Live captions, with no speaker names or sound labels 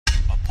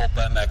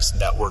Pulp MX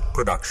Network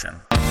production.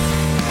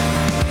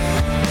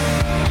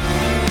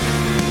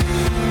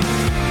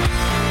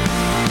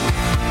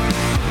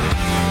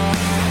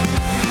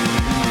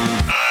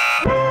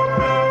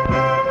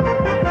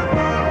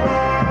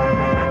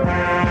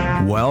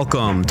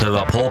 Welcome to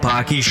the Pulp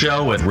Hockey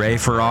Show with Ray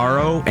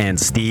Ferraro and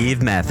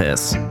Steve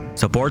Mathis.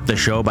 Support the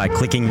show by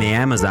clicking the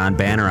Amazon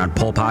banner on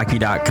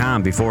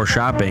pulphockey.com before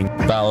shopping.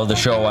 Follow the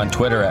show on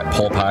Twitter at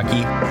Pulp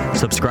Hockey.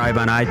 Subscribe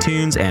on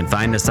iTunes and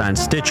find us on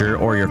Stitcher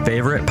or your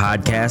favorite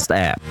podcast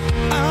app.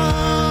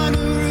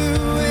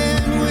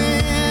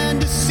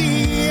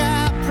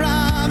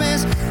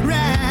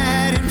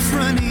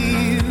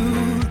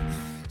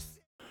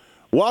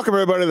 Welcome,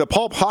 everybody, to the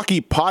Pulp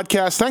Hockey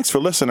Podcast. Thanks for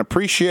listening.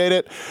 Appreciate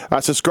it.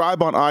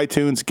 Subscribe on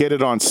iTunes. Get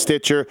it on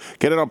Stitcher.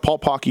 Get it on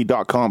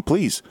pulphockey.com.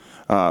 Please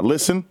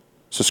listen,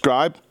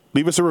 subscribe,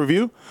 leave us a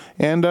review.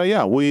 And,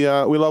 we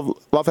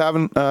love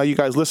having you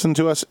guys listen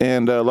to us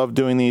and love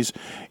doing these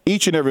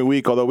each and every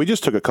week, although we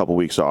just took a couple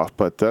weeks off.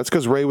 But that's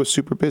because Ray was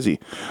super busy.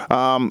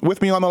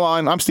 With me on the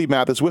line, I'm Steve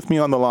Mathis. With me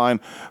on the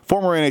line,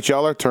 former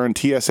NHLer turned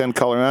TSN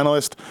color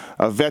analyst,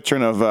 a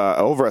veteran of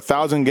over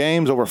 1,000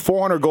 games, over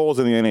 400 goals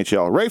in the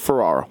NHL, Ray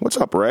Ferraro. What's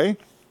up, Ray?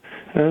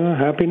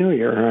 Happy New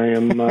Year. I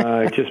am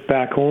just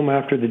back home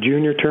after the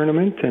junior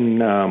tournament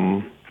and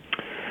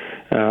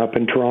up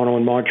in Toronto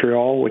and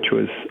Montreal, which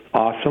was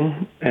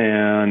awesome.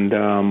 And,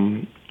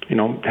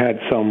 had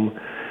some,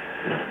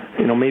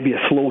 maybe a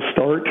slow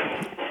start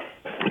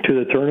to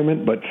the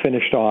tournament, but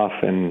finished off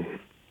in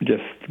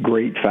just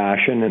great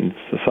fashion and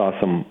saw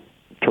some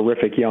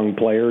terrific young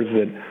players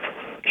that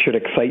should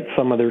excite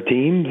some of their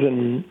teams.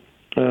 And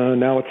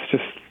now it's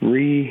just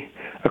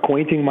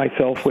reacquainting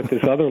myself with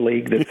this other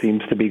league that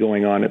seems to be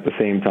going on at the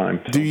same time.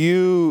 Do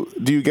you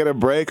get a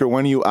break, or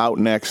when are you out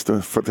next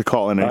to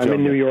call NHL? I'm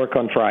in New York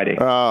on Friday.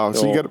 Oh,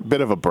 so you get a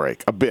bit of a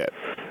break, a bit.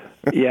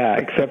 Yeah,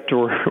 except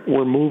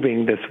we're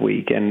moving this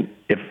week, and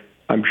if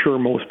I'm sure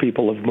most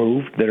people have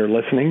moved that are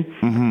listening,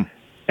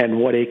 and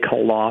what a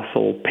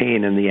colossal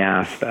pain in the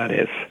ass that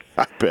is.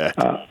 I bet.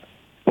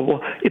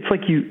 Well, it's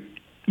like you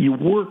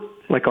work,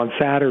 like on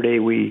Saturday,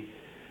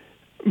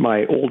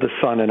 my oldest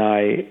son and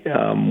I,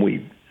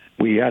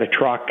 we had a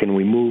truck and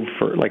we moved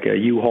for like a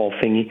U-Haul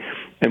thingy,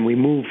 and we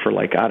moved for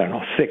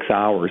 6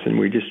 hours, and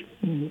we just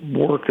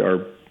worked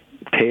our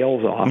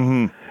tails off.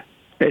 And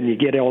you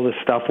get all this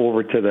stuff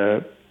over to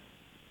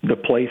the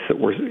place that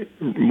we're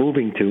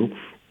moving to,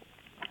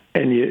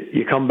 and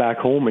you come back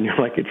home and you're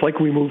like, it's like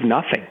we moved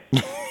nothing.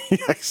 Yeah,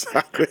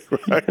 exactly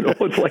right.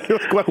 It's like,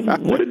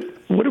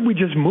 what did we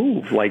just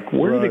move? Like,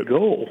 where did it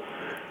go?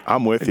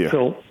 I'm with you.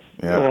 So,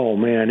 oh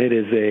man, it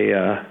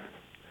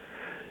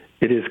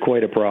is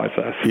quite a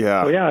process.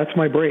 Yeah. So yeah, that's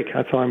my break.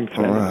 That's how I'm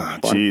spending.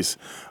 Jeez.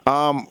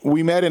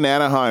 We met in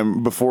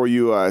Anaheim before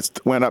you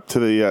went up to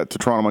the to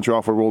Toronto,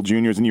 Montreal for World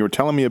Juniors, and you were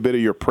telling me a bit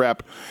of your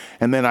prep.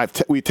 And then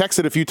we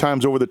texted a few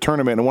times over the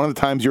tournament, and one of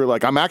the times you were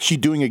like, "I'm actually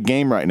doing a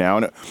game right now,"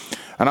 and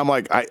I'm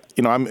like,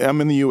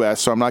 I'm in the U.S.,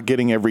 so I'm not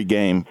getting every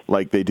game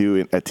like they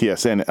do at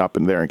TSN up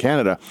in there in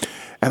Canada,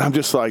 and I'm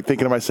just like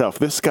thinking to myself,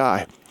 this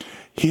guy.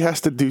 He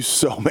has to do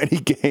so many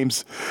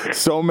games,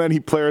 so many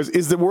players.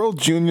 Is the World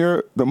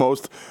Junior the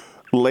most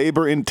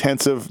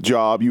labor-intensive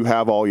job you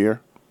have all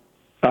year?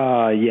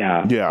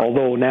 Yeah.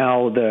 Although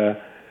now the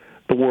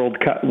World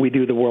Cup, we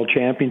do the World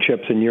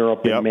Championships in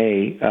Europe in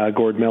May.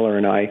 Gord Miller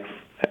and I,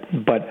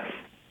 but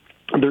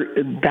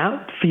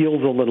that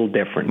feels a little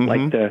different.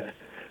 Like the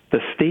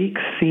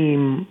stakes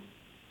seem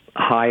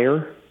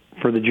higher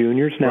for the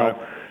juniors now.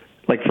 Right.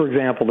 Like, for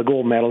example, the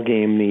gold medal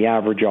game, the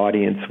average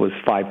audience was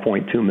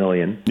 5.2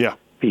 million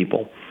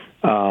people.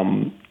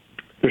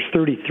 There's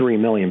 33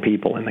 million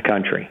people in the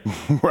country.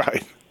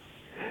 Right.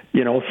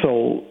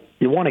 So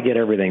you want to get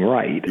everything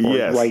right, or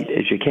as right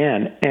as you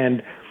can.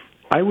 And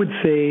I would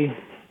say,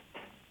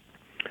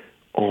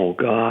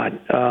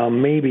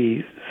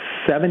 maybe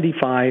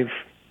 75%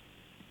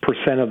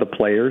 of the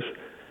players,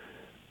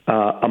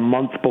 a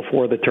month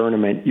before the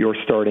tournament, you're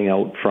starting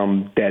out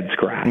from dead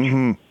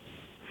scratch.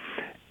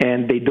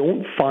 And they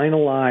don't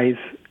finalize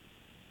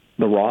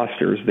the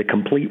rosters, the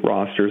complete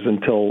rosters,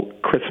 until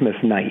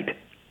Christmas night.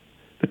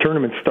 The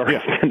tournament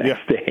starts the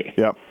next day.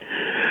 Yep.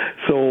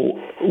 So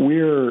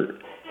we're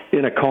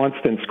in a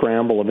constant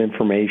scramble of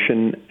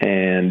information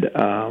and,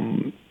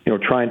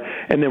 trying.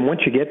 And then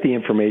once you get the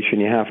information,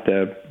 you have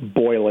to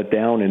boil it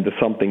down into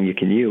something you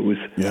can use.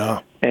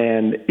 Yeah.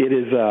 And it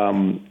is,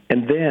 and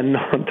then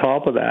on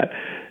top of that,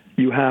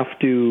 you have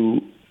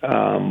to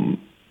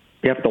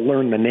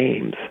learn the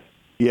names.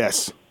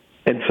 Yes.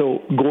 And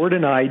so Gord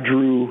and I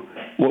drew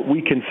what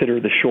we consider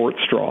the short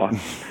straw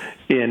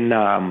in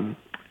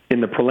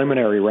the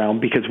preliminary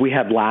round because we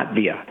had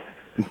Latvia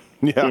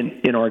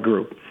in our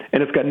group.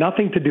 And it's got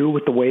nothing to do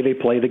with the way they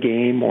play the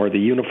game or the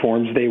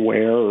uniforms they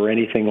wear or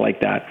anything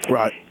like that.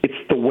 Right. It's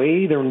the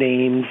way their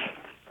names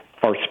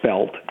are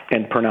spelt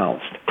and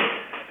pronounced.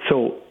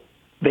 So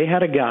they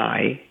had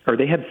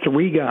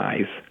three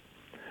guys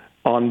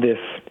on the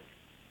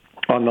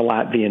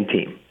Latvian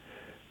team.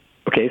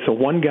 Okay, so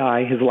one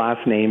guy, his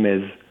last name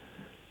is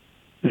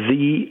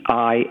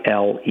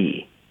Zile.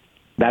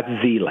 That's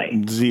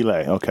Zeile.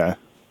 Zeile, okay.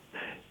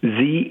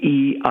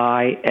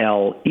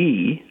 Zeile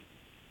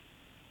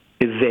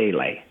is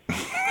Zeile.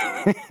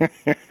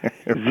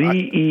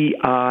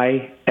 Zeilis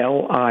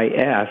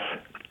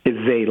is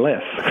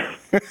Zalis.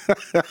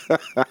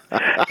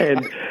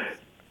 And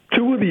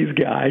two of these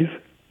guys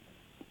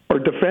are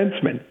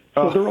defensemen,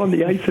 so they're on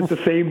the ice at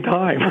the same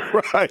time.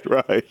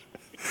 Right.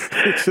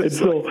 And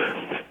so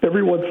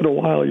every once in a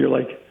while you're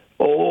like,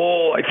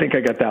 oh, I think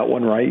I got that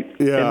one right.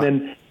 Yeah. And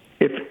then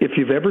if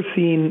you've ever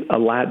seen a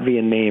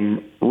Latvian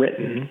name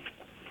written,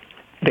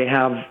 they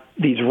have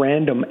these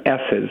random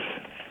S's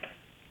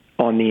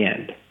on the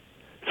end.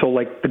 So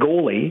like the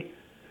goalie,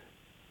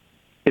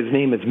 his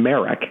name is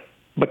Merrick,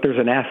 but there's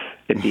an S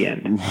at the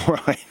end.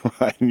 Right.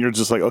 And you're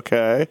just like,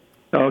 okay,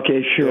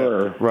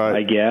 sure, yeah, right.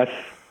 I guess.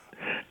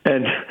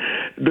 And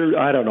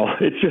I don't know.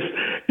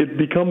 It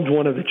becomes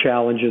one of the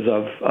challenges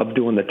of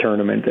doing the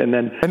tournament. And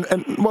then,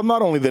 well,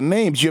 not only the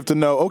names, you have to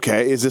know.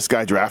 Okay, is this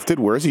guy drafted?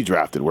 Where is he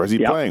drafted? Where is he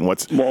playing?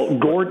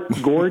 Gord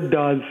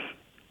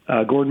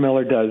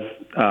Miller does.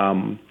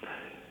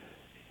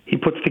 He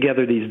puts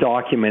together these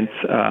documents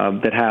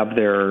that have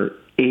their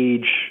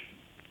age,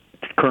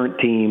 current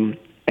team,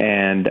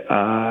 and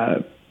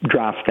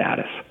draft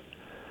status.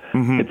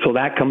 Mm-hmm. And so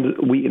that comes.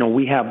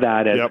 We have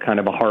that as kind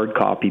of a hard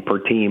copy per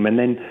team, and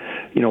then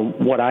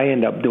what I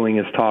end up doing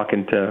is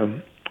talking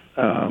to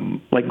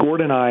like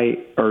Gord and I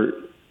are.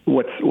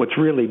 What's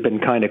really been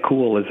kind of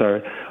cool is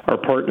our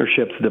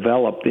partnerships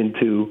developed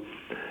into.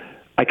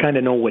 I kind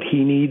of know what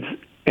he needs,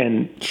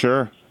 and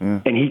sure, yeah.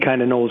 And he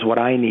kind of knows what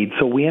I need.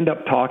 So we end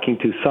up talking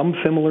to some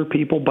similar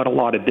people, but a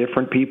lot of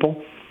different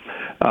people.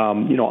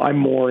 I'm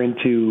more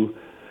into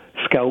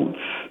scouts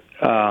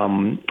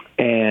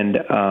and.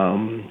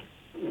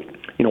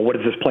 What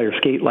does this player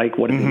skate like?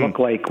 What does he look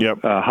like?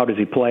 Yep. How does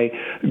he play?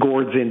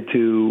 Gord's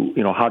into,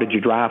 how did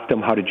you draft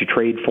him? How did you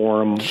trade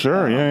for him?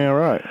 Sure,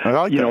 right. I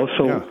like that.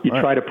 So you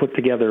try to put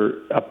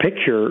together a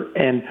picture,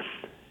 and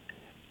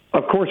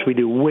of course we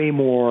have way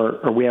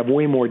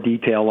more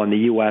detail on the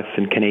U.S.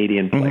 and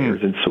Canadian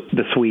players, and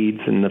the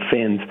Swedes and the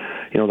Finns.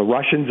 The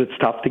Russians, it's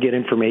tough to get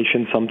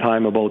information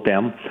sometime about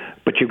them,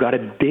 but you've got to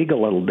dig a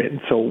little bit.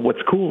 So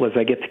what's cool is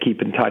I get to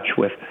keep in touch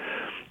with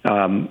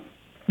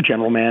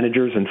general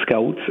managers and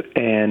scouts,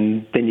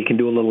 and then you can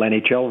do a little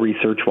NHL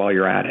research while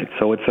you're at it.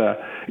 So it's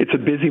a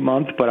busy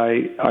month, but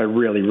I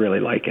really, really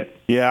like it.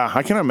 Yeah,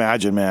 I can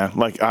imagine, man.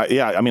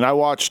 I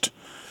watched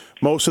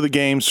most of the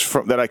games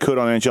that I could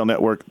on NHL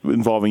Network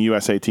involving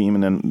USA team,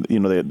 and then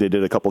they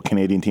did a couple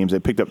Canadian teams. They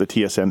picked up the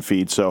TSN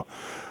feed, so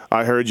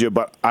I heard you.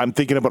 But I'm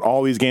thinking about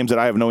all these games that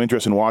I have no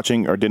interest in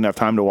watching or didn't have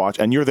time to watch,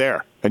 and you're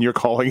there, and you're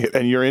calling it,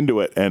 and you're into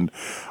it, and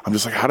I'm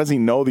just like, how does he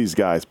know these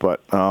guys? But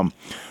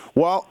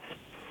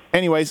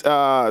anyways,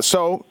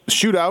 so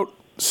shootout,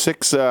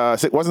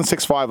 it wasn't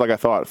 6-5 like I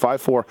thought,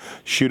 5-4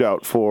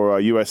 shootout for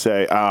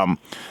USA.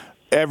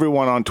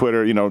 Everyone on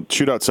Twitter,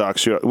 shootout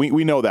sucks.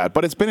 We know that,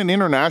 but it's been an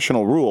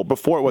international rule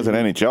before it was an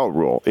NHL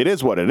rule. It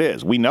is what it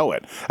is. We know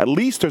it. At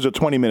least there's a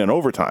 20-minute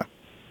overtime.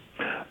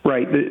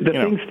 Right. The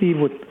thing, Steve,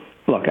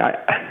 look,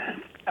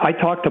 I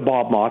talked to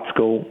Bob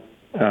Motzko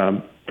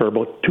for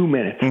about 2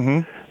 minutes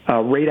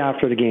right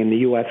after the game, the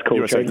U.S. coach.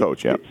 USA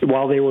coach, yeah.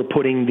 While they were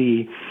putting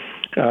the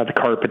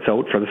carpets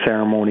out for the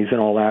ceremonies and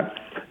all that,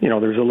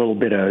 there's a little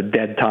bit of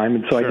dead time.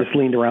 And so I just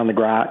leaned around the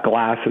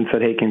glass and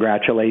said, hey,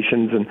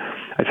 congratulations. And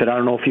I said, I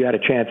don't know if you had a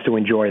chance to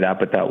enjoy that,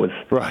 but that was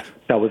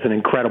an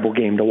incredible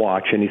game to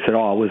watch. And he said, it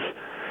was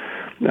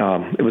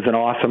an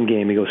awesome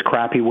game. He goes,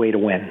 crappy way to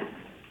win.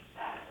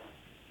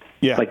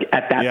 Yeah. Like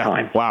at that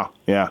time. Wow.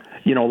 Yeah.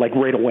 Like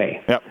right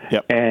away.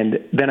 Yep. And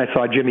then I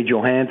saw Jimmy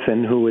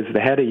Johansson, who is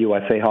the head of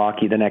USA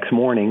Hockey, the next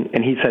morning,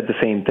 and he said the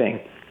same thing.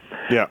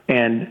 Yeah.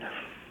 And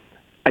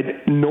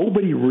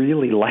nobody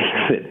really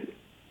likes it,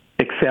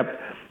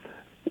 except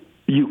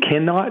you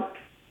cannot,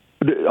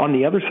 on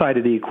the other side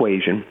of the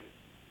equation,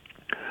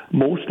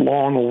 most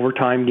long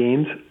overtime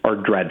games are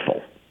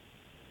dreadful.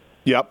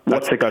 Yep.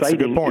 What's exciting that's a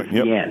good point. is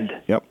the end.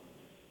 Yep.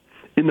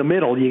 In the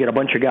middle, you get a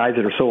bunch of guys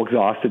that are so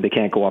exhausted they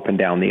can't go up and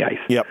down the ice.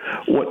 Yep.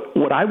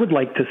 What I would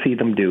like to see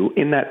them do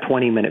in that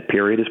 20-minute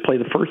period is play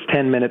the first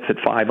 10 minutes at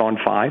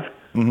 5-on-5,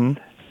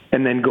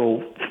 and then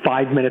go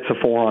 5 minutes of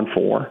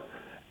 4-on-4,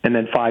 and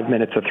then 5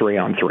 minutes of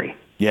 3-on-3.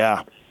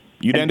 Yeah.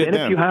 You'd end it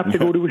then. If you have to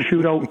go to a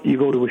shootout, you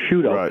go to a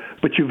shootout. Right.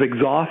 But you've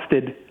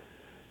exhausted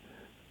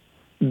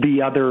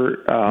the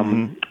other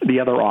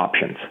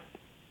options.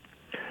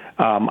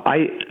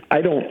 I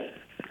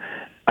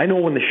know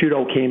when the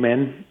shootout came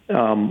in,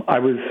 I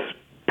was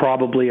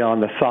probably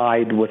on the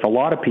side with a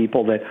lot of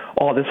people that,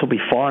 this will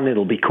be fun,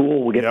 it'll be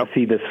cool, we'll get to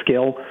see this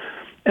skill.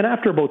 And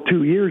after about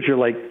 2 years, you're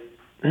like,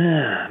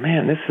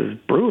 man, this is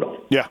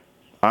brutal. Yeah,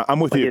 I'm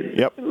with you.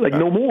 Yep.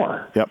 No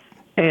more. Yep.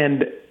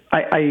 And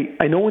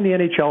I know in the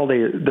NHL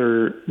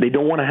they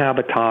don't want to have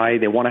a tie,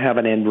 they want to have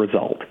an end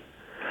result.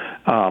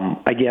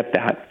 I get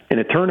that. In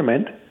a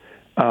tournament,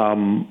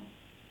 the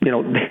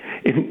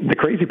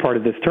crazy part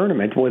of this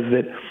tournament was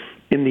that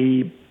in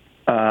the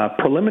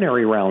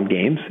preliminary round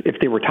games, if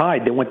they were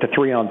tied, they went to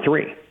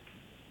 3-on-3.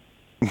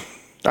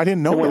 I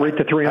didn't know It went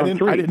that. right to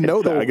 3-on-3. I didn't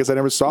know that. I guess I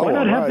never saw one.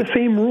 Why not have the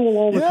same rule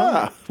all the time?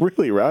 Yeah,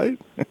 really, right?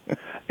 But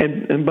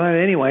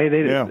anyway,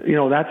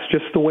 that's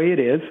just the way it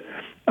is.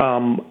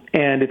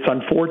 And it's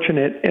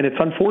unfortunate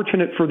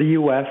for the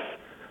U.S.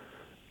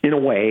 in a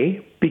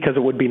way, because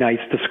it would be nice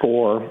to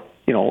score,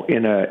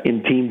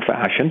 in team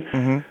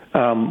fashion.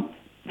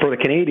 For the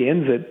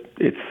Canadians,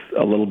 it's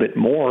a little bit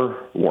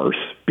more worse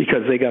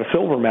because they got a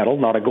silver medal,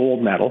 not a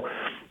gold medal.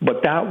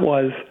 But that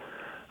was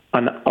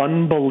an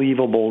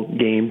unbelievable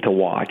game to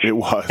watch. It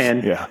was,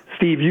 and yeah.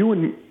 Steve, you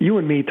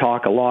and me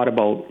talk a lot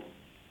about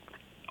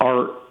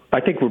I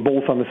think we're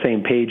both on the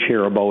same page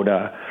here about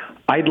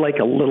I'd like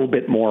a little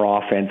bit more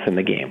offense in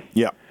the game.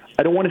 Yeah.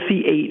 I don't want to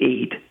see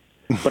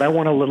 8-8, but I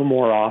want a little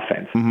more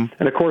offense.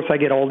 And of course, I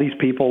get all these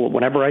people,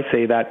 whenever I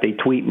say that, they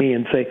tweet me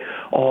and say,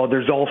 oh,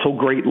 there's also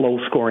great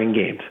low-scoring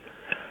games.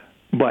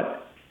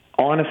 But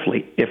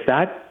honestly, if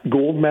that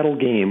gold medal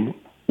game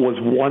was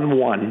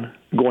 1-1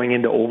 going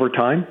into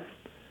overtime,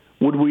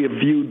 would we have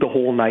viewed the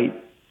whole night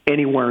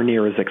anywhere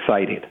near as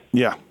excited?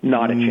 Yeah.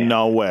 Not a chance.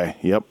 No way.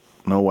 Yep.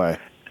 No way.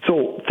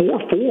 So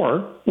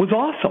 4-4 was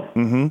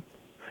awesome.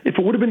 If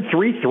it would have been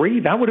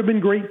 3-3, that would have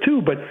been great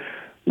too. But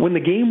when the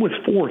game was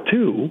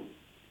 4-2,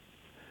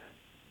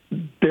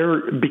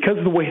 because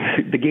of the way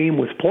the game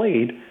was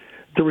played,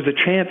 there was a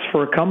chance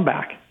for a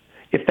comeback.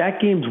 If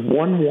that game's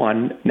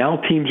 1-1, now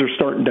teams are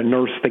starting to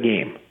nurse the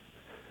game.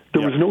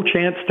 There was no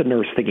chance to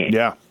nurse the game.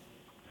 Yeah.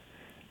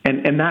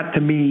 And that,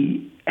 to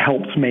me,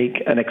 helps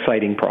make an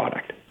exciting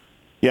product.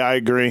 Yeah, I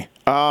agree.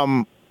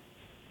 I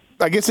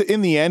guess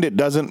in the end, it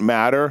doesn't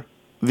matter,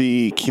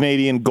 the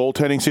Canadian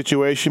goaltending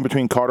situation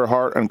between Carter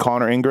Hart and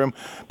Connor Ingram,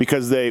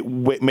 because they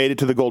made it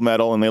to the gold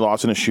medal and they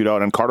lost in a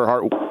shootout, and Carter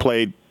Hart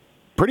played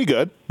pretty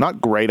good. Not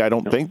great, I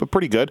don't think, but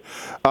pretty good.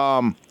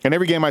 And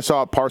every game I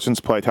saw Parsons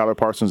play, Tyler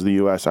Parsons of the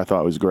U.S., I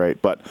thought was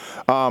great. But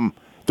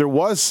there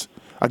was,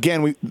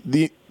 again, we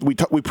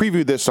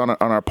previewed this on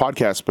our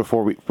podcast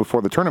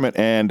before the tournament,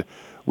 and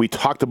we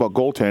talked about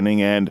goaltending,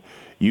 and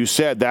you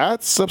said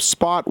that's a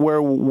spot where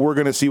we're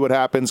going to see what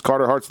happens.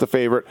 Carter Hart's the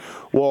favorite.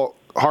 Well,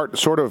 Hart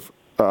sort of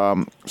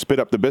spit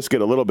up the biscuit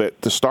a little bit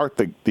to start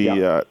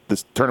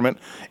this tournament.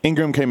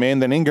 Ingram came in,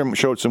 then Ingram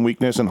showed some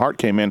weakness, and Hart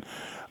came in.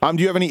 Do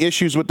you have any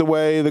issues with the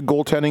way the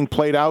goaltending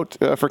played out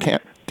for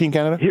Team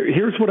Canada?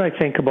 Here's what I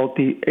think about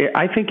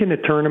I think in the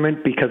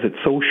tournament, because it's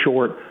so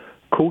short,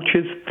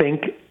 coaches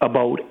think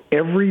about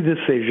every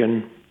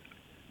decision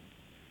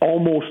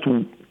almost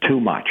too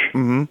much.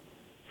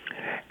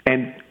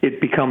 And it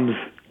becomes,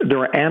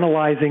 they're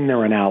analyzing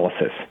their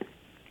analysis.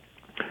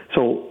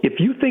 So if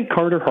you think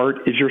Carter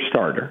Hart is your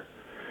starter,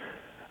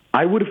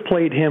 I would have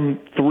played him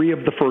 3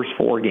 of the first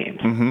 4 games.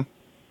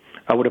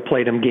 I would have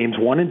played him games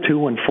 1 and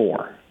 2 and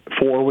 4.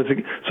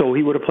 So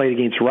he would have played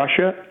against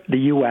Russia, the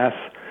U.S.,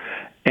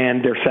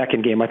 and their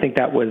second game. I think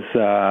that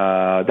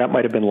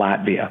might have been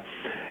Latvia.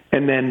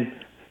 And then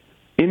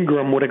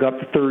Ingram would have got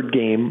the third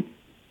game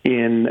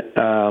in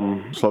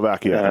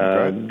Slovakia.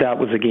 I think, right? That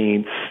was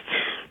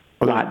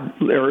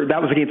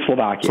against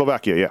Slovakia.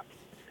 Slovakia, yeah.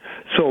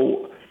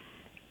 So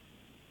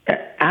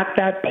at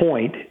that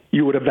point,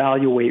 you would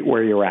evaluate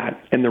where you're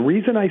at. And the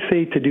reason I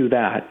say to do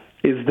that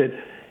is that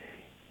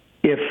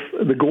if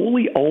the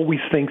goalie always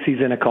thinks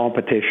he's in a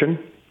competition,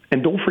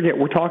 and don't forget,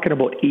 we're talking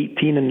about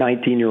 18 and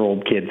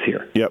 19-year-old kids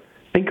here. Yep.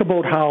 Think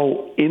about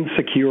how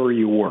insecure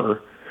you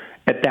were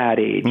at that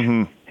age.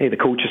 Hey, the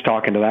coach is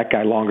talking to that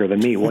guy longer than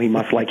me. Well, he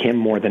must like him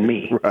more than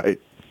me. Right.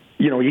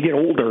 You get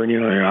older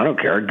and I don't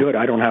care. Good,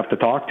 I don't have to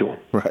talk to him.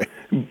 Right.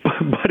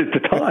 But at the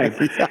time,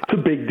 it's a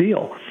big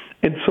deal.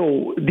 And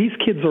so these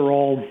kids are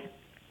all,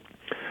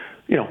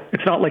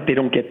 it's not like they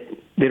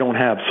don't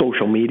have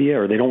social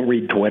media, or they don't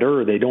read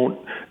Twitter, or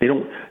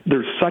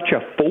there's such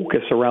a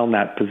focus around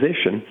that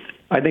position.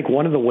 I think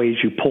one of the ways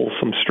you pull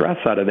some stress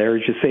out of there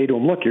is you say to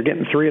them, look, you're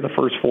getting 3 of the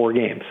first 4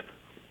 games.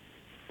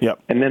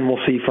 Yep. And then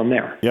we'll see from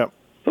there. Yep.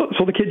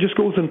 So the kid just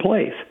goes and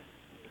plays.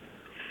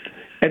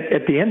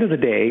 At the end of the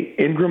day,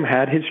 Ingram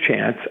had his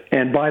chance,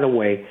 and by the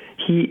way,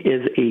 he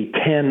is a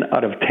 10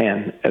 out of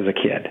 10 as a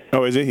kid.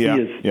 Oh, is he? Yeah.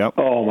 He is, yep.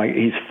 Oh, my,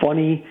 he's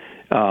funny.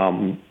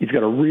 He's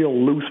got a real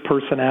loose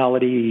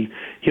personality.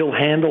 He'll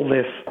handle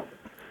this,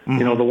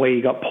 the way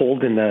he got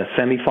pulled in the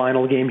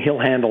semifinal game. He'll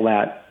handle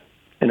that,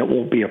 and it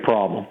won't be a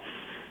problem.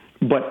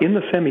 But in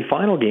the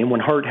semifinal game, when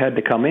Hart had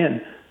to come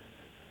in,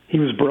 he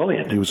was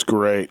brilliant. He was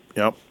great.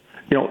 Yep.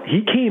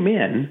 He came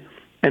in,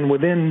 and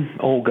within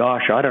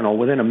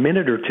a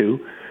minute or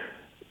two,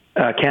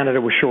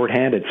 Canada was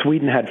shorthanded.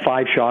 Sweden had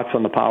 5 shots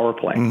on the power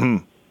play.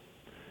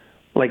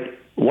 Like,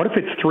 what if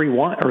it's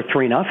 3-1 or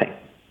 3-0?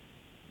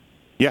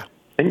 Yeah.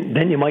 And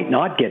then you might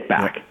not get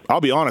back. Yeah.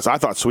 I'll be honest. I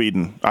thought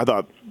Sweden. I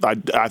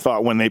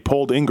thought when they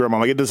pulled Ingram, I'm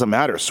like, it doesn't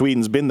matter.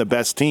 Sweden's been the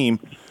best team.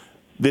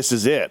 This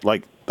is it.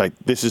 Like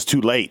this is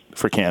too late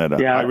for Canada.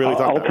 Yeah, I really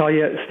thought. I'll tell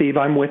you, Steve,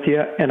 I'm with you.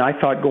 And I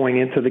thought going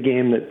into the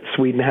game that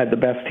Sweden had the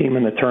best team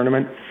in the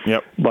tournament.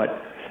 Yep. But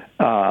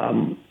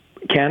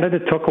Canada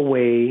took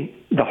away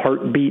the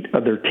heartbeat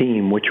of their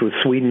team, which was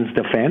Sweden's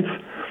defense.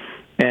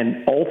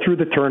 And all through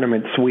the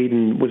tournament,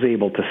 Sweden was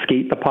able to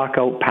skate the puck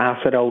out, pass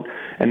it out,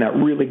 and that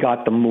really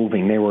got them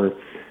moving. They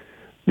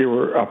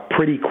were a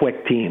pretty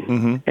quick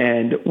team.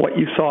 And what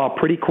you saw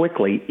pretty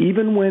quickly,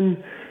 even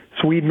when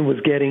Sweden was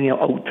getting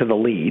out to the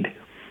lead,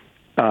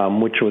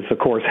 which was, of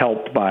course,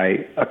 helped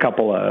by a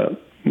couple of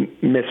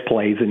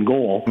misplays in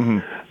goal,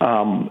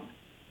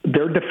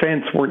 their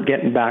defense weren't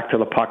getting back to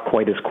the puck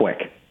quite as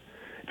quick.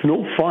 It's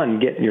no fun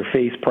getting your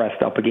face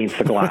pressed up against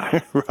the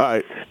glass.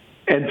 Right.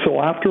 And so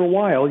after a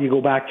while, you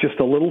go back just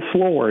a little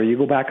slower. You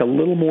go back a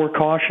little more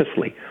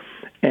cautiously.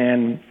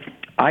 And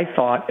I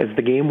thought as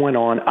the game went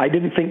on, I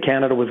didn't think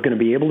Canada was going to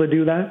be able to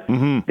do that.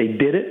 They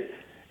did it.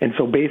 And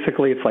so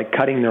basically it's like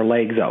cutting their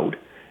legs out.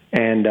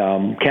 And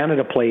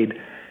Canada played,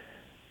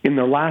 in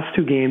their last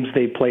two games,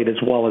 they played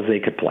as well as they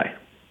could play.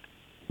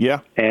 Yeah.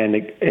 And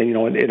it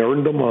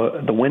earned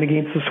them the win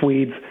against the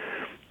Swedes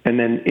and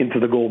then into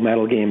the gold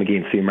medal game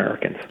against the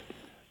Americans.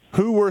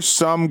 Who were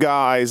some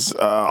guys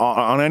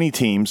on any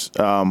teams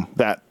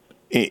that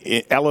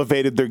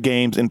elevated their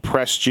games,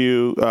 impressed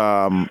you?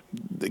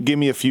 Give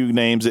me a few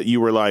names that you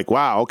were like,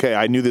 wow, okay,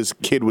 I knew this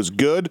kid was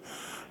good.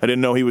 I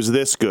didn't know he was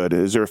this good.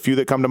 Is there a few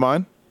that come to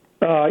mind?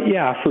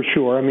 Yeah, for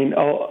sure. I mean,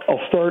 I'll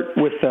start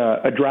with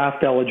a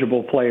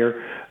draft-eligible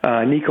player,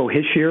 Nico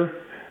Hischier.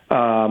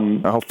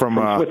 From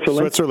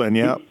Switzerland,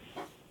 yeah.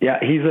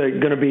 He's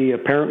going to be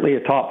apparently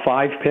a top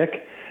 5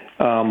 pick.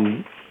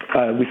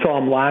 We saw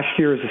him last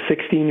year as a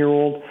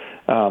 16-year-old,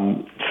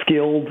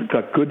 skilled,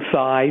 got good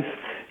size.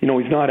 He's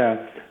not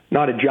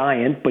a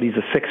giant, but he's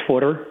a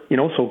 6-footer.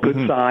 So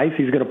good size.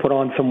 He's going to put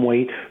on some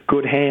weight.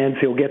 Good hands.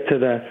 He'll get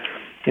to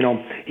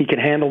he can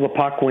handle the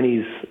puck when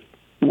he's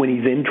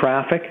in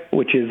traffic,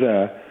 which is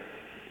a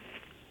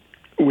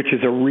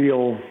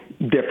real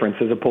difference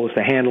as opposed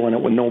to handling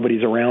it when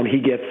nobody's around. He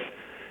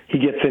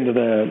gets into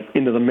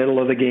the middle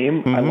of the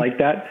game. I like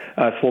that.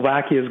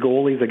 Slovakia's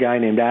goalie is a guy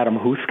named Adam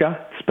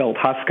Huska, spelled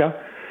Huska.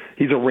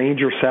 He's a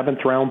Ranger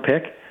 7th-round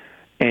pick,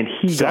 and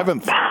he got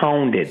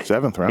pounded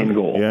 7th round in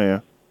goal.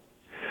 Yeah.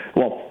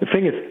 Well, the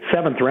thing is,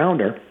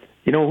 7th-rounder.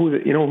 You know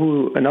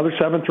who another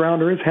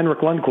 7th-rounder is? Henrik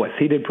Lundqvist.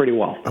 He did pretty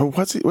well. Oh,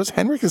 was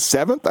Henrik a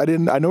 7th?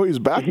 I know he was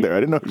back there. I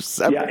didn't know he was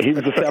 7th. Yeah, he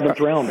was a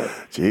 7th-rounder.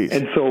 Jeez.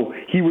 And so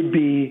he would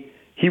be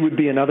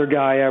another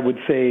guy I would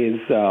say is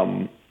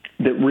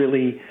that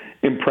really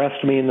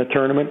impressed me in the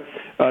tournament.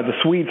 The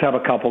Swedes have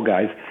a couple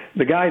guys.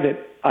 The guy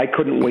that I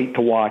couldn't wait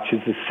to watch is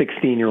the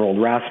 16-year-old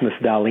Rasmus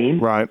Dahlin.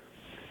 Right.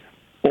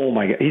 Oh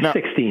my God, he's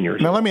 16 years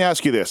old. Now let me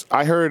ask you this: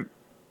 I heard,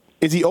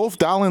 is he Ulf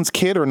Dahlin's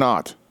kid or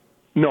not?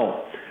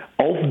 No,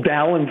 Ulf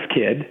Dahlin's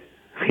kid.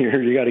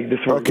 Here you got to. This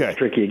one gets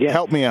tricky again.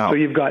 Help me out. So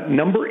you've got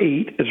number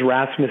 8 is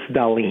Rasmus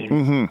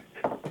Dahlin.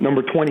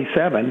 Number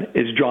 27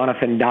 is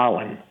Jonathan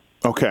Dahlin.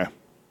 Okay.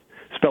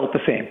 Spelled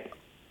the same.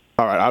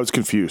 All right, I was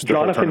confused.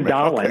 Jonathan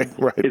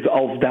Dahlin is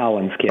Ulf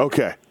Dahlin's kid.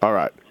 Okay, all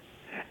right.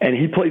 And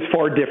he plays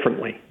far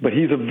differently, but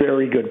he's a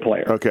very good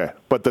player. Okay,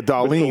 but the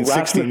Dahlin,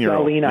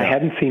 16-year-old. Dahlin, I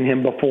hadn't seen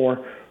him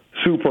before.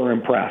 Super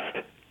impressed.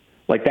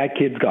 Like that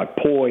kid's got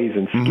poise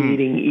and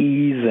skating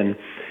ease, and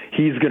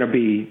he's going to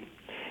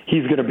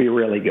be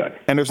really good.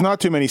 And there's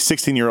not too many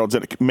 16-year-olds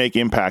that make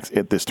impacts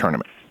at this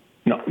tournament.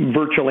 No,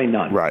 virtually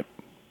none. Right.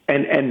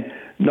 And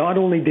not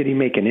only did he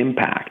make an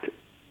impact,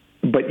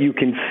 but you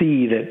can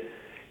see that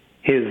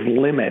his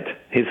limit,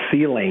 his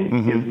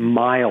ceiling, is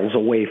miles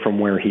away from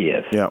where he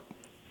is. Yeah.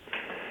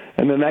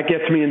 And then that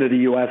gets me into the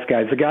U.S.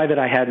 guys. The guy that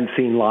I hadn't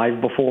seen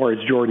live before is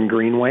Jordan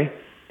Greenway.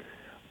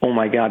 Oh,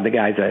 my God, the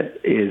guy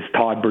is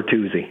Todd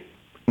Bertuzzi.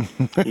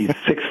 He's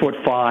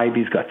 6'5".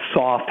 He's got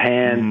soft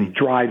hands. He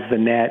drives the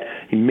net.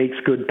 He makes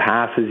good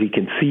passes. He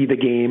can see the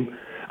game.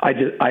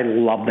 I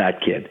love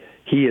that kid.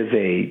 He is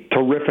a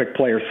terrific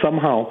player.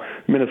 Somehow,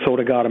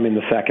 Minnesota got him in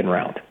the second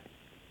round.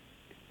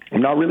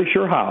 I'm not really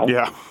sure how.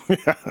 Yeah.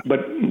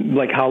 But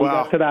like how we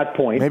got to that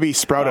point. Maybe he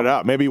sprouted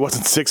up. Maybe he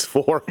wasn't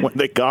 6'4" when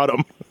they got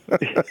him.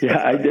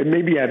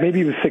 Maybe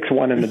he was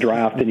 6'1" in the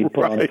draft and he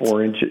put on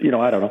 4 inches.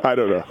 I don't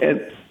know.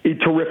 And a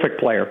terrific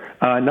player.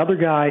 Another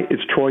guy is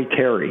Troy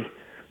Terry,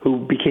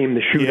 who became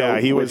the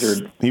shootout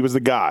wizard. He was the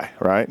guy,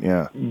 right?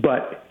 Yeah.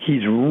 But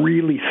he's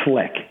really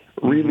slick,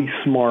 really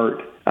smart.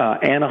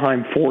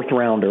 Anaheim 4th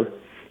rounder.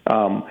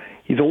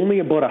 He's only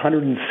about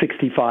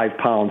 165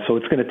 pounds, so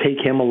it's going to take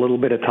him a little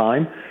bit of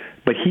time.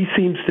 But he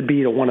seems to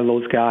be one of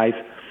those guys,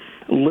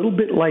 a little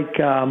bit like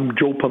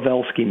Joe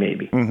Pavelski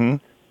maybe.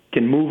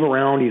 Can move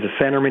around. He's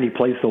a centerman. He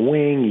plays the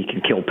wing. He can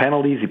kill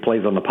penalties. He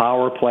plays on the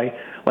power play.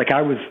 Like,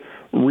 I was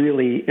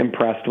really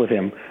impressed with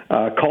him.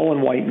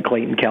 Colin White and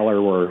Clayton Keller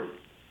were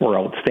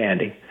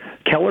outstanding.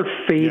 Keller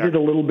faded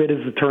a little bit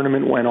as the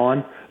tournament went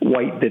on.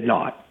 White did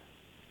not.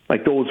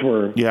 Like those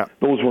were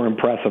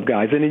impressive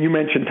guys. And then you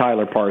mentioned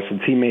Tyler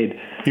Parsons.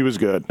 He was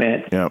good.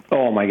 Man,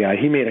 oh my God,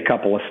 he made a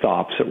couple of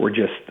stops that were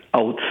just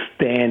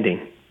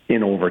outstanding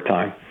in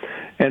overtime.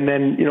 And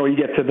then you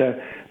get to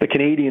the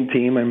Canadian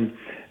team, and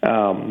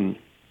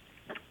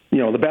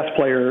the best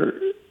player,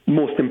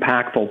 most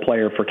impactful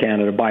player for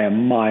Canada by a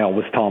mile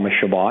was Thomas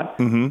Chabot.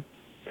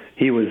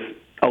 He was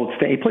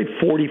outstanding. He played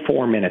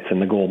 44 minutes in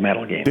the gold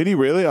medal game. Did he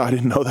really? Oh, I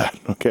didn't know that.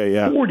 Okay,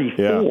 yeah.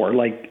 44,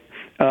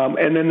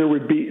 and then there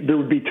would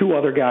be two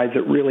other guys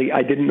that really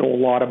I didn't know a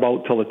lot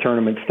about till the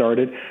tournament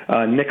started.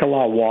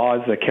 Nicolas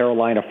Waz, a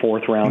Carolina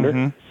fourth rounder.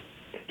 Mm-hmm.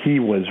 He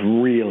was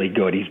really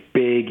good. He's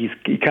big.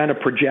 He kind of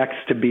projects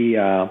to be,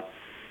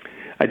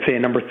 I'd say, a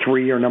number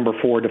 3 or number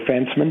 4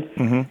 defenseman.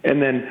 Mm-hmm.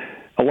 And then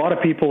a lot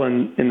of people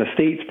in the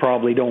States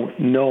probably don't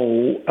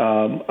know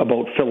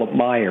about Philip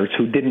Myers,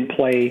 who didn't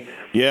play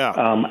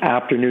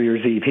after New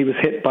Year's Eve. He was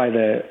hit by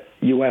the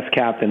U.S.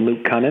 captain,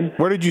 Luke Cunnin.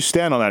 Where did you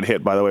stand on that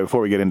hit, by the way,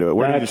 before we get into it?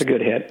 That's a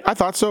good hit. I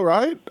thought so,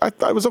 right? I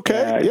thought it was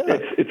okay. Yeah.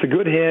 It's a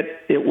good hit.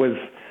 It was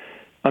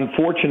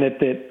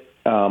unfortunate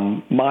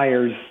that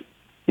Myers,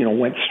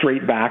 went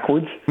straight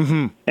backwards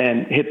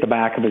and hit the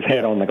back of his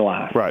head on the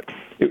glass. Right.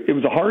 It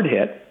was a hard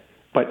hit,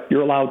 but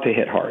you're allowed to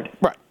hit hard.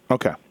 Right.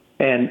 Okay.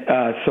 And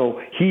so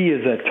he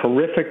is a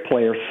terrific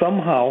player.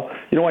 Somehow,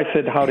 I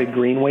said, how did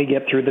Greenway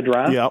get through the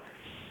draft? Yep.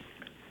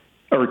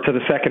 Or to the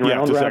second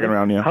round, rather. Second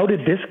round, yeah. How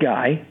did this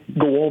guy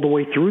go all the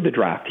way through the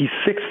draft? He's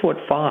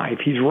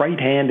 6'5". He's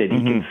right-handed. He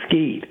can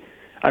skate.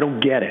 I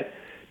don't get it.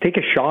 Take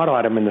a shot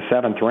at him in the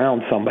 7th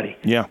round, somebody.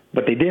 Yeah.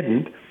 But they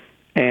didn't,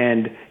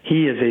 and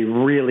he is a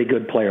really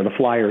good player. The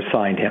Flyers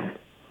signed him.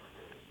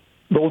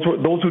 Those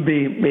would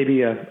be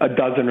maybe a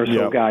dozen or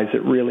so guys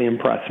that really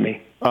impressed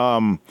me.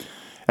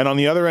 And on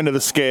the other end of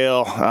the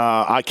scale,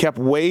 I kept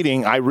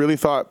waiting. I really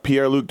thought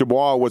Pierre-Luc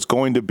Dubois was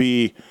going to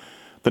be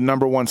the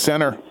number 1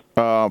 center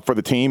for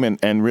the team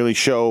and really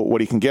show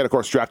what he can get. Of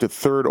course, drafted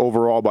 3rd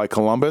overall by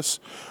Columbus,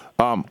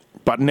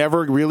 but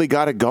never really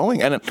got it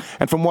going. And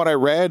from what I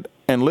read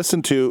and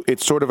listened to,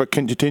 it's sort of a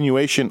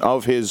continuation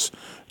of his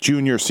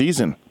junior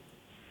season.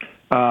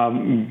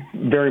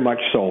 Very much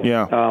so.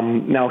 Yeah.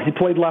 Now, he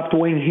played left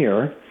wing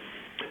here,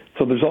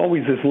 so there's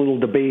always this little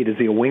debate. Is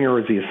he a winger?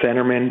 Is he a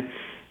centerman?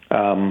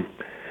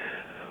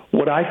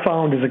 What I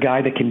found is a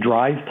guy that can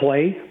drive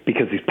play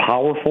because he's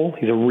powerful.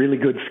 He's a really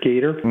good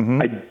skater.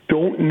 Mm-hmm. I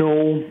don't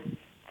know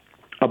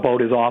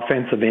about his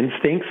offensive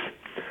instincts.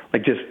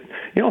 Like just,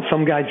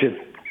 some guys just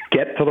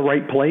get to the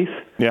right place.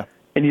 Yeah.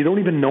 And you don't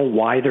even know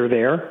why they're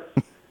there,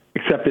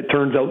 except it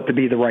turns out to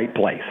be the right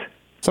place.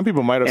 Some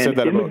people might have said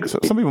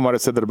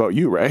that about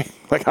you, Ray.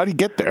 Like, how do you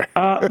get there?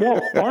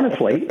 Well,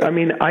 honestly, I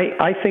mean,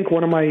 I think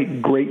one of my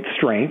great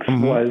strengths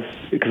was,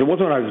 because it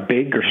wasn't when I was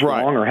big or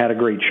strong or had a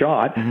great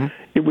shot,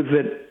 it was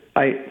that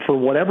for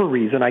whatever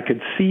reason, I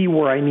could see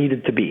where I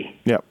needed to be.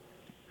 Yep.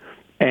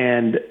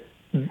 And,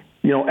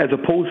 as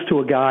opposed to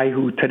a guy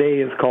who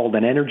today is called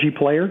an energy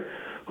player,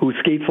 who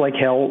skates like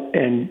hell,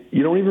 and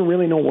you don't even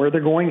really know where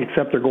they're going,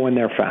 except they're going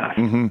there fast.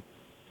 Mm-hmm.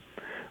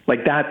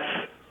 Like, that's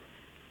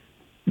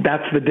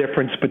the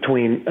difference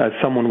between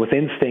someone with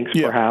instincts,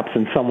 perhaps,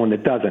 and someone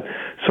that doesn't.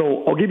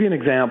 So I'll give you an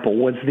example.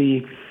 With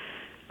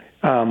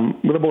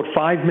about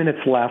 5 minutes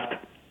left,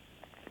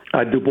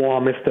 Dubois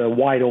missed a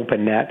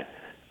wide-open net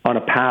on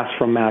a pass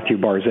from Matthew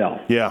Barzal.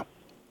 Yeah.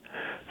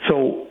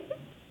 So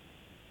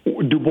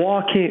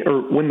Dubois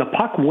when the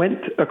puck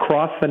went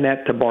across the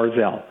net to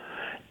Barzal,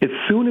 as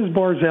soon as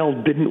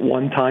Barzal didn't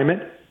one-time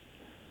it,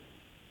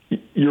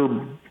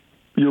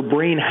 your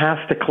brain has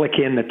to click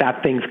in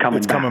that thing's coming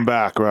back. It's coming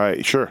back,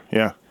 right. Sure,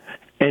 yeah.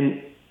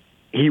 And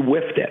he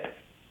whiffed it.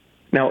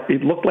 Now,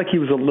 it looked like he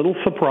was a little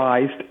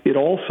surprised. It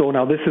also,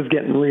 now this is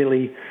getting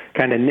really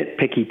kind of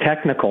nitpicky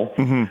technical,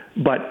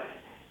 but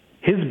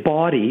his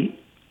body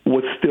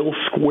was still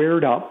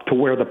squared up to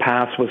where the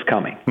pass was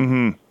coming.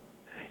 Mm-hmm.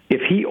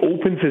 If he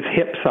opens his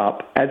hips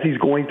up as he's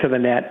going to the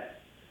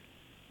net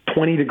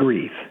 20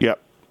 degrees,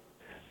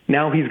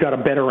 now he's got a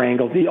better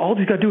angle. All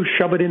he's got to do is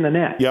shove it in the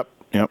net. Yep.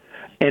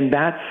 And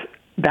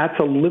that's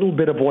a little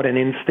bit of what an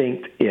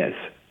instinct is.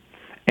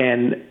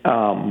 And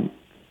I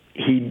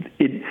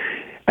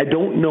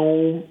don't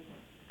know,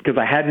 because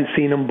I hadn't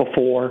seen him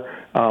before.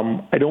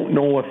 I don't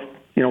know if,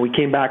 we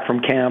came back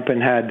from camp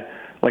and had,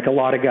 like a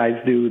lot of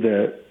guys do,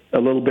 a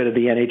little bit of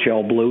the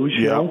NHL blues,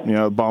 you know?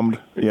 Yeah, bummed.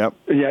 Yep.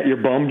 Yeah, you're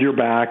bummed you're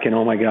back, and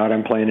oh my God,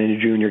 I'm playing in a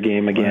junior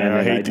game again,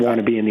 and I want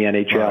to be in the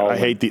NHL.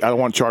 I don't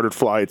want chartered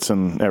flights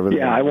and everything.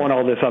 Yeah, I want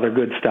all this other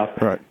good stuff.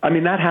 Right. I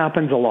mean, that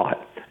happens a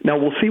lot. Now,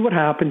 we'll see what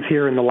happens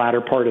here in the latter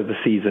part of the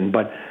season,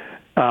 but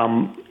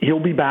he'll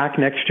be back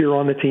next year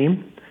on the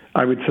team,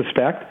 I would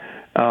suspect,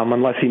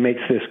 unless he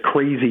makes this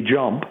crazy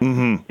jump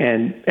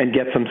and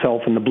gets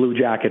himself in the Blue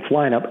Jackets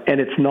lineup, and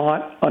it's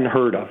not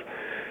unheard of.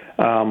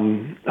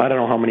 I don't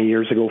know how many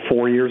years ago,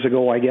 4 years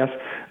ago, I guess,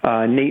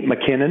 Nate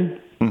McKinnon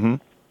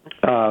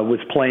was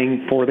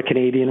playing for the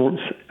Canadiens.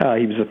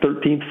 He was a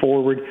 13th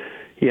forward.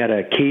 He had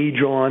a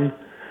cage on.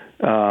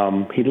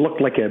 He looked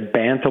like a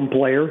bantam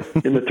player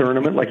in the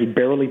tournament, like he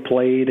barely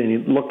played, and he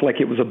looked like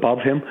it was above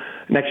him.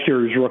 Next year,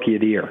 he was Rookie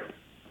of the Year.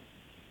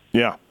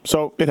 Yeah,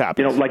 so it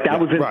happens.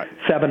 That was in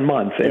 7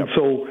 months, and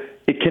so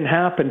it can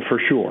happen for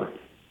sure.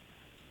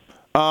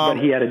 But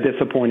he had a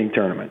disappointing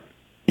tournament.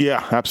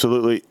 Yeah,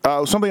 absolutely.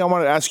 Something I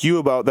wanted to ask you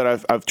about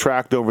that I've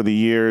tracked over the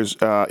years.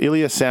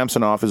 Ilya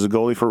Samsonov is a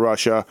goalie for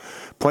Russia,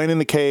 playing in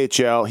the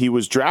KHL. He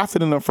was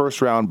drafted in the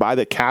first round by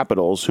the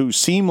Capitals, who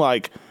seem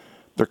like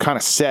they're kind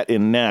of set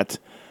in net.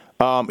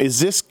 Is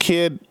this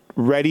kid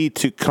ready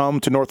to come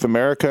to North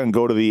America and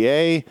go to the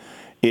A?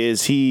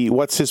 Is he?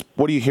 What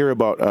do you hear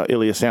about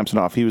Ilya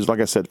Samsonov? He was, like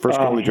I said, first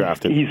goalie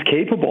drafted. He's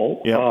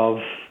capable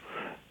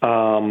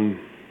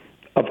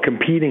of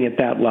competing at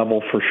that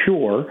level for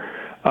sure.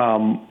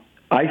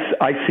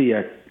 I see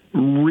a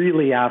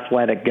really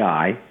athletic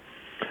guy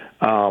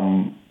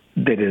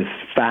that is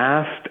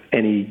fast,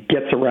 and he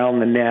gets around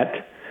the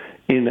net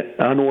in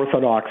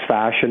unorthodox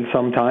fashion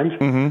sometimes.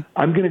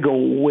 I'm going to go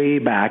way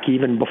back,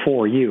 even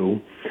before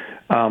you,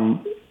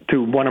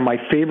 to one of my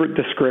favorite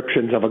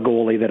descriptions of a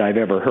goalie that I've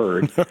ever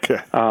heard. Okay.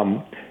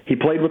 He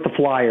played with the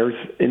Flyers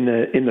in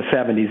the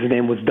 70s. His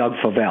name was Doug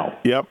Favell.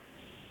 Yep.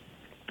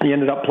 He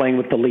ended up playing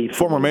with the Leafs.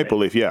 Former Maple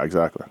Leaf, yeah,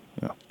 exactly.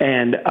 Yeah.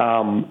 And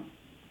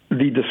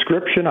the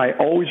description, I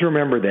always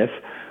remember this,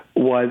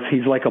 was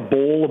he's like a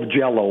bowl of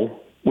Jell-O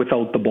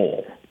without the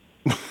bowl.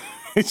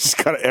 He's just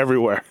kind of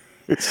everywhere.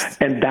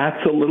 And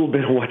that's a little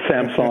bit of what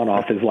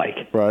Samsonov is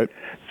like. Right.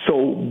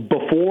 So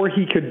before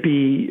he could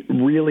be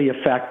really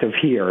effective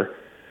here,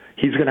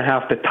 he's going to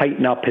have to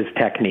tighten up his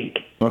technique.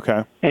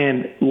 Okay.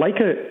 And like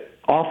a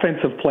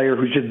offensive player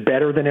who's just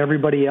better than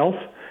everybody else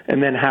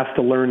and then has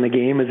to learn the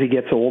game as he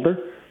gets older,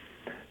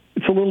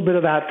 it's a little bit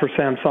of that for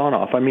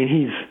Samsonov. I mean,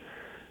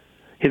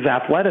 his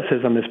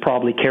athleticism has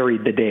probably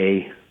carried the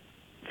day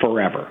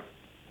forever.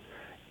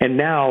 And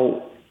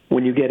now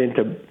when you get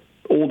into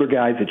older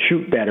guys that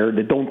shoot better,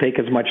 that don't take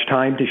as much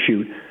time to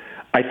shoot,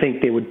 I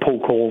think they would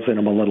poke holes in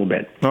him a little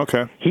bit.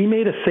 Okay. He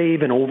made a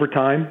save in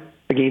overtime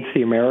against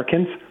the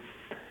Americans.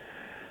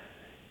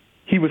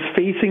 He was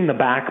facing the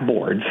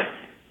backboards,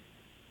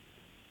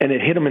 and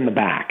it hit him in the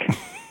back.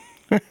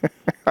 I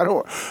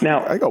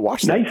gotta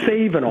watch that. Nice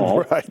save and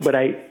all, right. But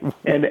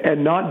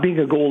and not being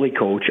a goalie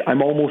coach,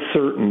 I'm almost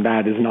certain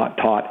that is not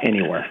taught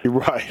anywhere.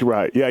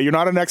 Right. Yeah, you're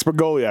not an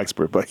goalie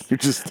expert, but you're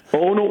just...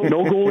 Oh, no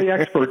goalie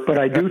expert, but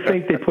I do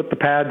think they put the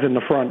pads in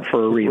the front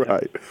for a reason.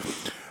 Right.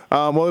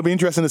 Well, it'll be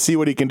interesting to see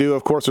what he can do.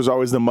 Of course, there's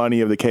always the money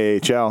of the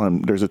KHL,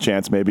 and there's a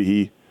chance maybe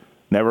he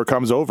never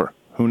comes over.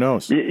 Who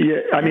knows?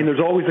 Yeah, I mean, there's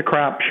always a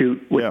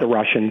crapshoot with the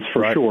Russians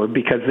for sure,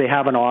 because they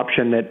have an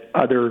option that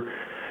other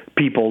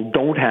people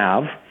don't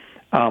have.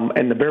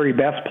 And the very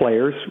best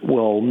players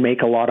will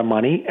make a lot of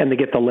money, and they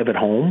get to live at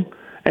home.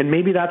 And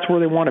maybe that's where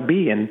they want to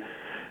be. And,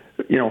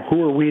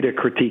 who are we to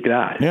critique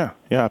that? Yeah,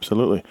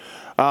 absolutely.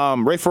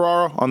 Ray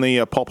Ferraro on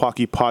the Pulp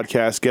Hockey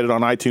Podcast. Get it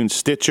on iTunes,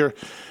 Stitcher.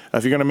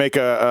 If you're going to make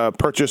a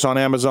purchase on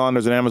Amazon,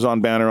 there's an Amazon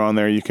banner on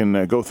there. You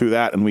can go through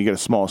that, and we get a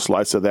small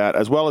slice of that,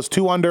 as well as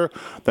 2 Under,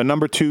 the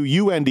number 2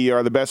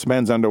 UNDR, the best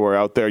men's underwear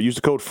out there. Use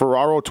the code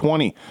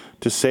Ferraro20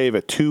 to save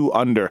at 2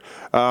 Under.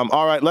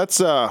 All right, let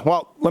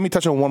me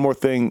touch on one more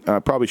thing.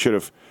 Probably should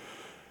have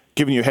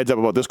given you a heads up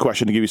about this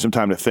question to give you some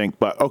time to think.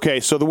 But, okay,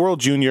 so the World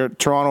Junior,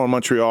 Toronto and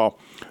Montreal,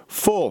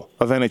 full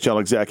of NHL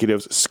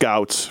executives,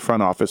 scouts,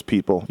 front office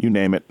people, you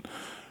name it.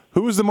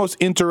 Who was the most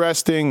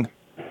interesting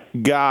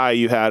guy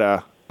you had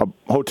a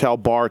hotel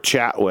bar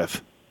chat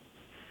with?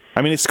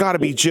 I mean, it's got to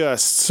be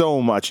just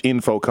so much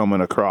info coming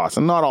across,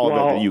 and not all of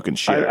it that you can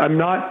share. I'm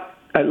not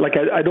I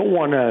don't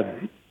want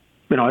to,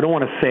 I don't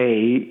want to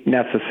say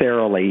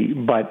necessarily,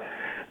 but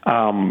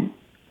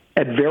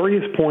at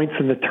various points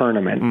in the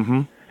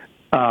tournament,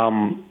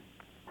 I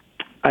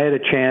had a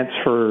chance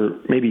for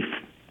maybe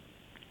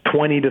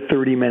 20 to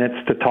 30 minutes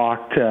to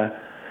talk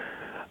to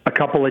a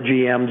couple of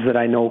GMs that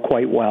I know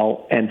quite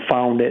well, and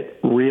found it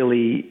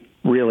really,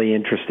 really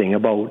interesting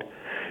about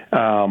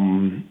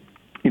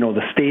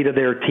the state of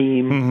their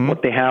team,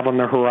 what they have on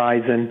the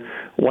horizon,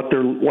 what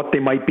they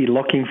might be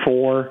looking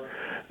for,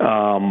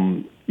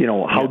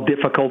 how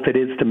difficult it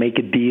is to make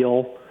a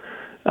deal.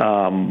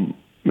 People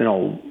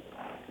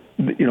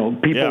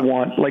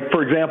want, like,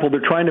 for example, they're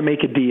trying to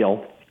make a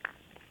deal,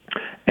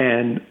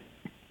 and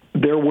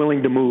they're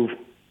willing to move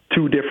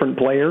 2 different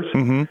players,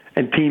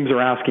 and teams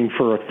are asking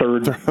for a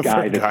third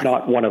guy that's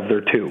not one of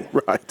their 2.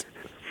 Right.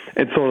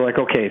 And so they're like,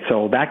 okay,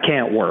 so that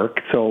can't work.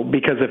 So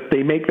because if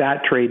they make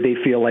that trade, they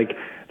feel like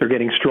they're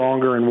getting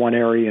stronger in one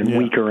area and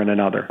weaker in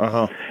another.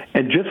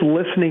 And just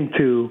listening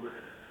to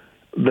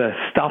the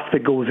stuff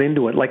that goes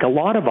into it, like a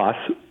lot of us,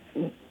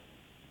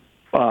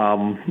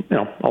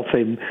 I'll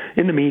say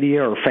in the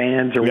media or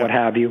fans or what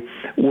have you,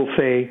 will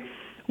say,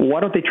 well, why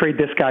don't they trade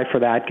this guy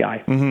for that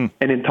guy? And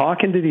in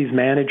talking to these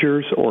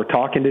managers or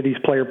talking to these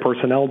player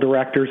personnel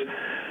directors,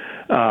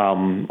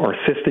 or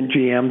assistant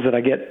GMs that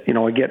I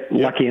get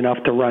lucky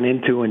enough to run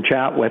into and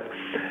chat with,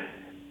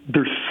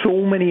 there's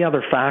so many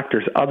other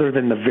factors other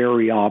than the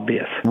very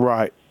obvious.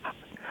 Right.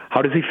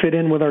 How does he fit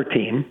in with our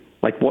team?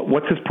 Like,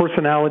 what's his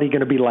personality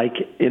going to be like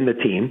in the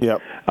team?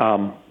 Yep.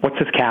 What's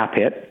his cap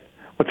hit?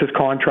 What's his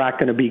contract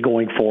going to be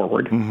going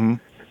forward?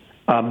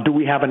 Do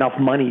we have enough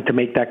money to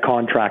make that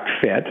contract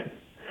fit?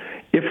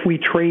 If we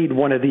trade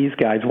one of these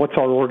guys, what's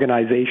our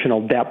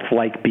organizational depth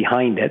like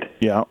behind it?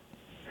 Yeah.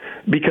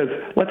 Because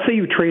let's say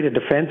you trade a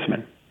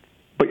defenseman,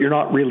 but you're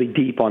not really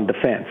deep on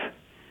defense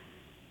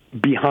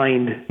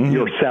behind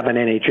your 7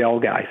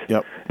 NHL guys.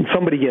 Yep. And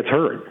somebody gets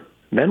hurt.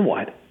 Then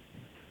what?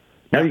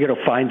 Now you got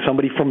to find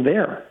somebody from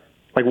there.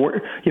 Like,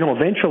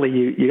 eventually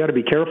you got to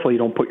be careful you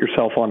don't put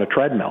yourself on a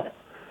treadmill.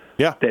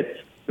 Yeah.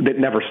 That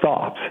never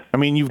stops. I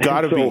mean, you've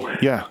got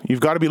to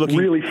you've got to be looking.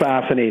 Really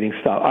fascinating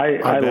stuff.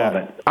 I love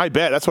it. I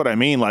bet. That's what I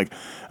mean. Like,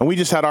 and we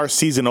just had our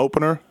season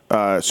opener,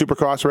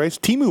 Supercross race.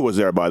 Timu was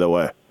there, by the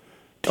way.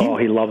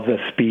 He loves the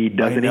speed,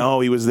 doesn't he? No,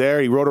 he was there.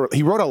 He rode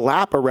a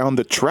lap around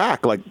the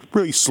track, like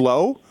really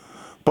slow.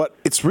 But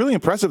it's really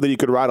impressive that he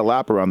could ride a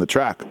lap around the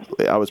track.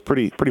 I was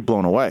pretty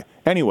blown away.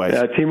 Anyways.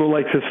 Yeah, Timu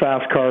likes his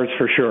fast cars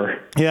for sure.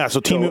 Yeah, so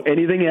Timu...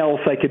 anything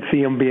else I could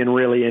see him being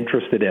really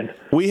interested in.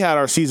 We had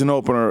our season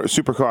opener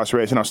Supercross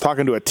race, and I was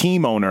talking to a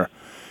team owner,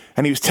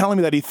 and he was telling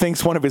me that he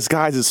thinks one of his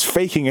guys is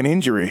faking an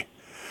injury.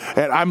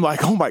 And I'm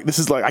like, oh my, this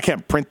is like, I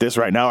can't print this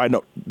right now. I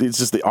know it's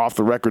just the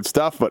off-the-record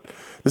stuff, but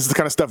this is the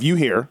kind of stuff you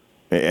hear,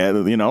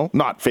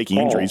 not faking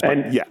injuries. But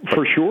and yeah,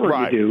 for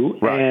sure you do.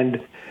 Right.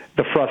 And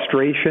the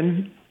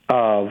frustration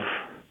of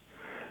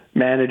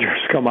managers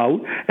come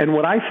out. And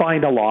what I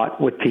find a lot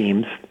with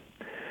teams,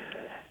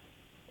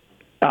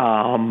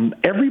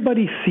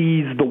 everybody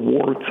sees the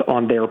warts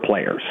on their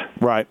players.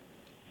 Right.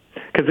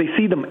 Because they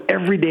see them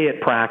every day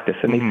at practice,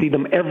 and they see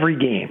them every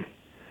game.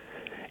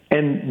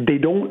 And they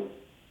don't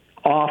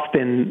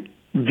often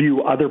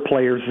view other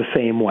players the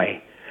same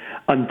way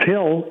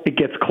until it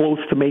gets close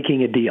to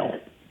making a deal.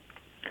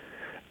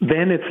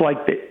 Then it's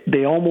like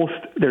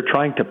they're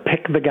trying to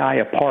pick the guy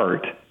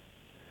apart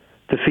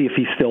to see if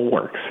he still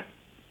works.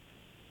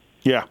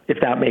 Yeah. If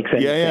that makes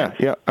any sense.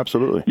 Yeah,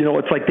 absolutely.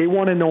 It's like they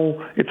want to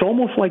know, it's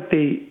almost like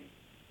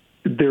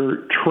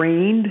they're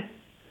trained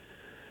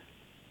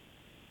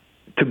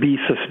to be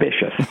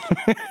suspicious.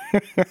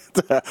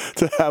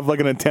 to have like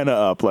an antenna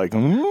up, like,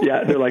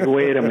 Yeah, they're like,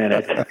 wait a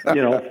minute,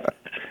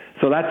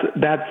 So that's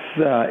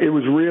it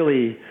was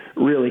really,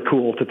 really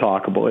cool to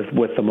talk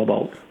with them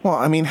about. Well,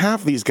 I mean,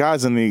 half these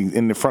guys in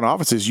the front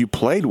offices you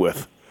played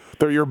with,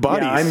 they're your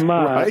buddies.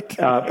 Yeah,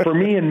 right? For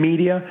me in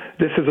media,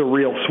 this is a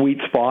real sweet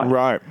spot.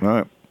 Right.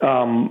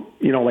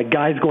 Like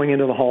guys going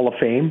into the Hall of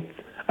Fame,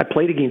 I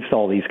played against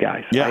all these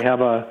guys. Yeah. I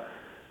have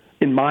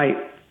in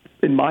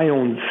my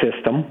own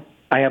system,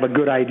 I have a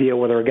good idea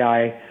whether a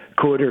guy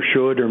could or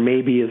should or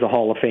maybe is a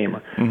Hall of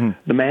Famer. Mm-hmm.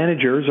 The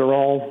managers are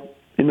all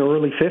in their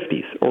early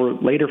 50s or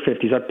later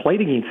 50s. I've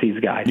played against these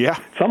guys. Yeah.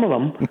 Some of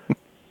them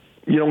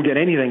you don't get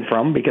anything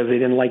from because they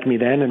didn't like me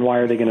then, and why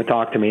are they going to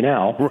talk to me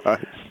now? Right.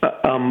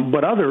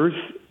 But others,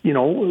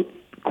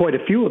 quite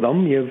a few of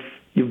them, you've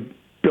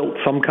built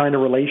some kind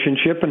of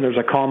relationship, and there's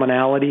a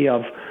commonality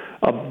of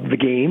the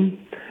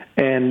game.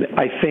 And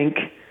I think,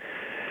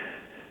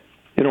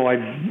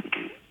 I've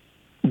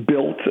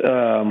built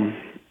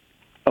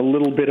a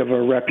little bit of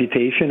a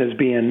reputation as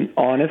being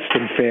honest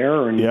and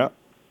fair and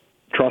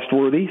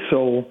trustworthy.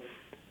 So,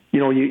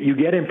 you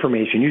get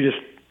information.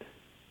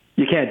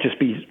 You can't just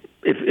be,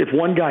 if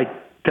one guy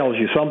tells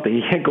you something,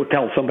 you can't go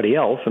tell somebody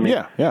else. I mean,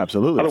 yeah,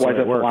 absolutely. Otherwise,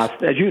 that's the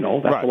last, as you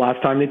know, that's the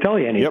last time they tell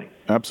you anything. Yep,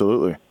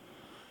 absolutely.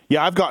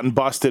 Yeah, I've gotten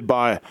busted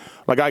by,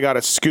 like, I got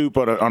a scoop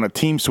on a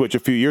team switch a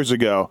few years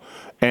ago,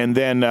 and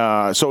then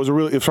so it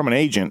was from an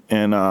agent,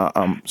 and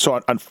so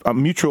a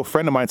mutual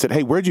friend of mine said,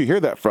 "Hey, where'd you hear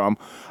that from?"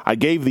 I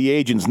gave the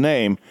agent's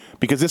name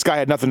because this guy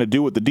had nothing to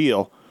do with the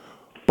deal,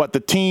 but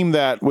the team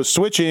that was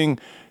switching,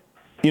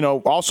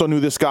 also knew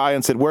this guy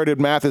and said, "Where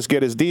did Mathis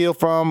get his deal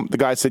from?" The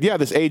guy said, "Yeah,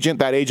 that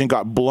agent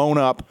got blown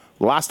up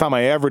last time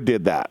I ever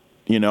did that."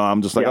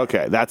 I'm just like,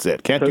 okay, that's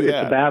it. Can't do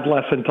that. It's a bad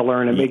lesson to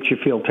learn. It makes you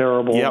feel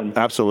terrible. Yep,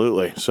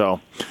 absolutely. So,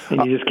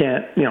 and you just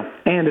can't,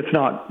 and it's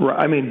not,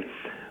 I mean,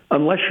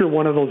 unless you're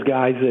one of those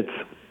guys that's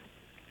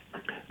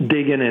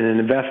digging and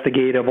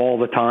investigative all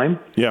the time.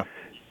 Yeah.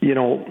 You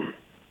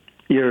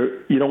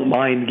don't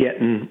mind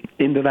getting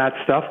into that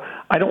stuff.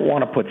 I don't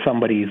want to put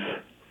somebody's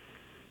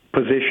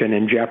position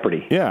in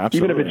jeopardy. Yeah,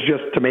 absolutely. Even if it's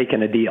just to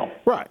making a deal.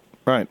 Right.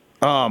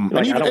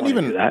 And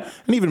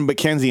even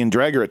Mackenzie and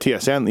Drager at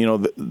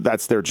TSN,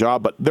 that's their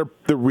job, but they're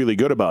really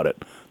good about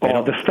it.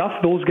 The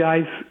stuff those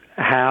guys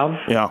have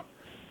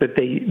that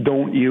they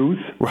don't use,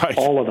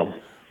 all of them.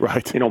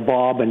 Right.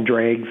 Bob and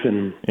Drags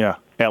and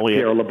Elliot.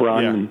 Pierre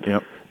LeBrun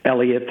and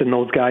Elliot and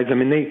those guys. I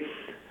mean,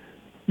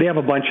 they have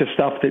a bunch of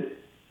stuff that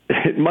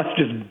it must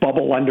just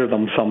bubble under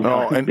them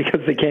sometimes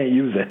because they can't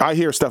use it. I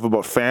hear stuff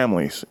about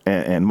families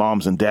and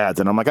moms and dads,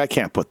 and I'm like, I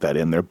can't put that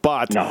in there.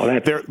 But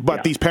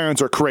these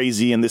parents are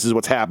crazy, and this is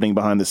what's happening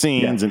behind the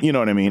scenes, and you know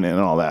what I mean, and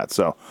all that.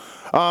 So,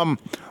 all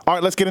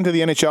right, let's get into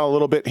the NHL a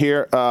little bit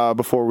here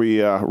before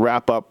we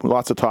wrap up.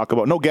 Lots to talk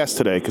about. No guests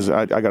today because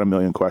I got a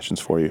million questions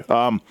for you.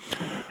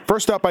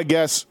 First up, I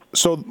guess,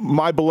 so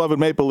my beloved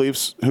Maple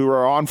Leafs, who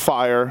are on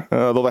fire,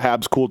 though the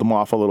Habs cooled them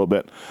off a little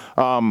bit,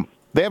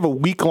 they have a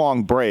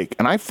week-long break,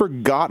 and I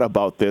forgot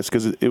about this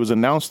because it was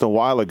announced a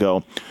while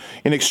ago.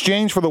 In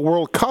exchange for the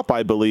World Cup,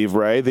 I believe,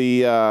 Ray,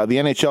 the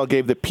NHL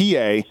gave the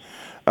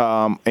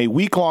PA a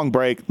week-long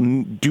break.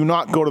 Do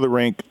not go to the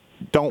rink.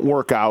 Don't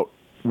work out.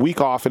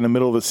 Week off in the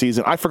middle of the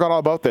season. I forgot all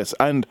about this,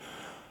 and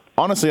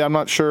honestly, I'm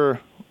not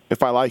sure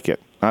if I like it.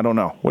 I don't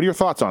know. What are your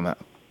thoughts on that?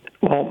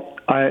 Well,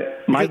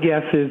 my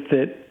guess is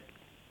that,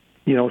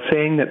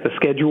 saying that the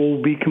schedule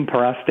will be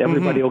compressed,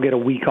 everybody will get a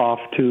week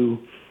off to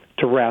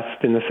to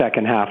rest in the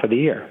second half of the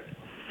year.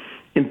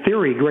 In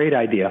theory, great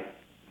idea.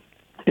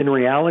 In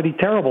reality,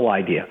 terrible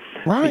idea.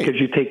 Right.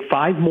 Because you take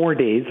 5 more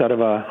days out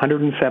of a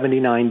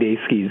 179-day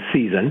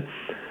season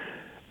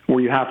where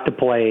you have to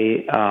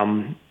play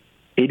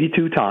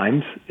 82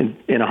 times in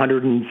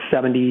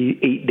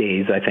 178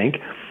 days, I think,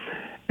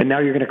 and now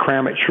you're going to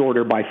cram it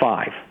shorter by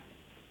 5.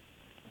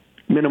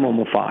 Minimum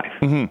of 5.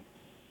 Mm-hmm.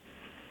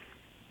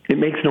 It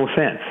makes no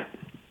sense.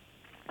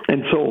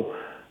 And so,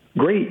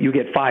 great, you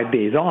get 5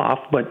 days off,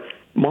 but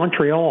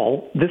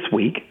Montreal this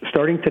week,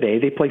 starting today,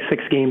 they play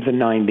 6 games in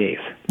 9 days.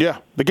 Yeah,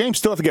 the games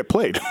still have to get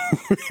played.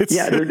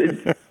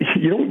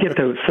 You don't get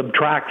to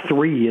subtract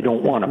 3 you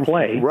don't want to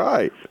play.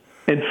 Right.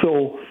 And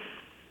so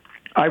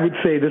I would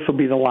say this will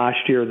be the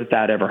last year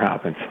that ever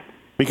happens.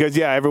 Because,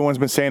 yeah, everyone's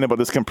been saying about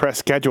this compressed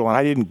schedule, and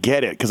I didn't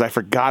get it because I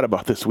forgot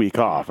about this week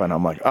off. And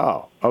I'm like,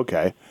 oh,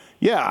 okay.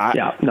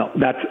 Yeah. No,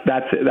 that's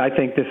it. I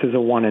think this is a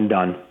one and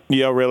done.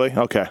 Yeah, really?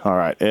 Okay, all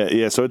right.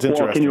 Yeah, so it's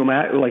interesting. Well, can you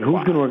imagine,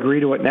 who's going to agree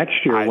to it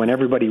next year when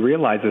everybody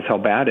realizes how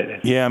bad it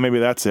is? Yeah, maybe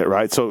that's it,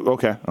 right? So,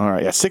 okay, all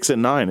right. Yeah, 6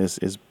 and 9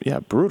 is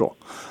brutal.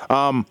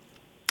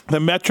 The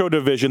Metro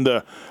Division,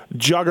 the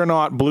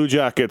juggernaut Blue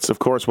Jackets, of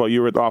course, while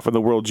you were off in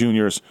the World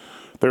Juniors,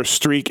 their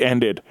streak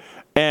ended.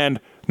 And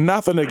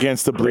nothing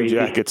against the Blue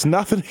Jackets.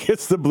 Nothing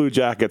against the Blue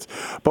Jackets.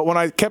 But when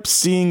I kept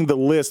seeing the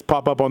list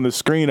pop up on the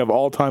screen of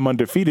all-time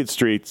undefeated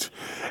streaks,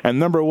 and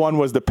number 1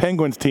 was the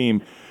Penguins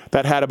team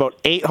that had about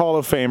 8 Hall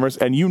of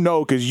Famers, and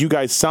because you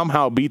guys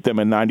somehow beat them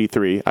in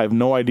 93. I have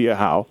no idea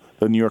how,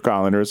 the New York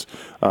Islanders.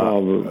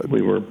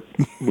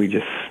 We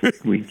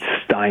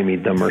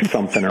stymied them or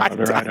something or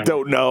other. I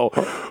don't know.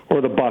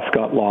 Or the bus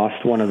got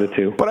lost, one of the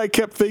two. But I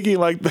kept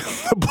thinking,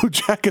 the Blue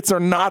Jackets are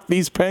not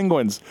these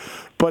Penguins.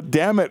 But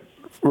damn it,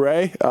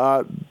 Ray,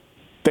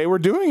 they were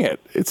doing it.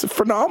 It's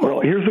phenomenal.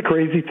 Well, here's the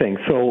crazy thing.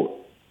 So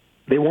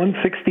they won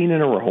 16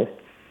 in a row.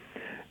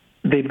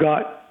 They've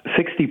got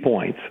 60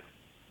 points.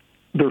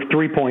 They're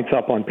 3 points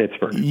up on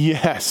Pittsburgh.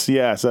 Yes.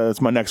 That's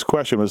my next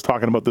question, was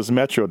talking about this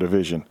Metro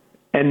Division.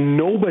 And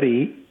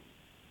nobody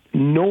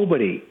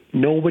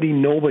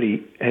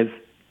has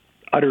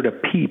uttered a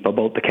peep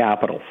about the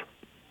Capitals.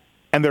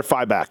 And they're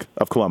 5 back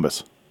of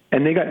Columbus.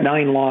 And they got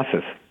 9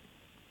 losses.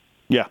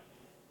 Yeah.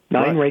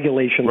 9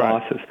 regulation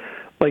losses.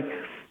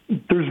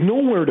 There's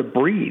nowhere to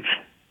breathe.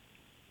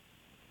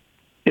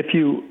 If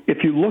you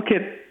look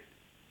at,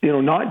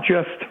 not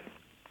just,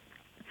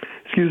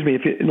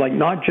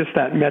 not just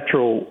that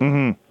Metro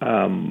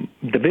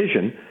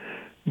division,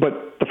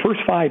 but the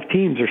first 5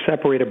 teams are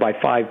separated by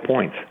 5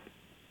 points.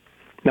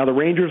 Now, the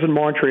Rangers and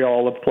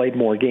Montreal have played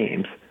more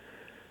games.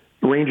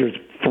 The Rangers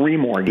 3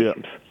 more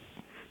games. Yeah.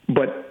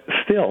 But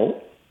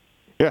still,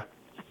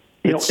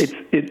 it's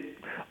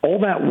all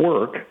that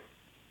work.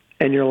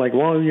 And you're like,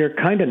 well, you're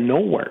kind of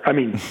nowhere. I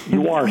mean,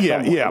 you are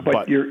somewhere,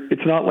 but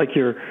it's not like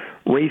you're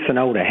racing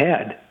out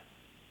ahead.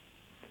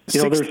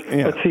 There's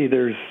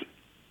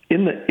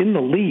in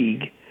the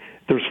league,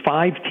 there's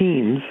 5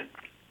 teams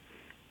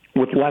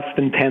with less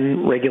than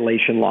 10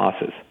 regulation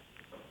losses.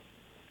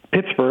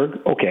 Pittsburgh,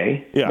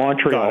 okay. Yeah,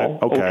 Montreal,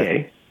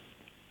 okay.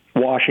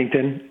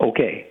 Washington,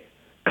 okay.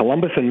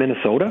 Columbus and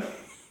Minnesota?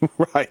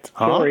 Right.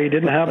 Sorry,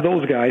 didn't have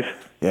those guys.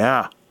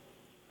 Yeah.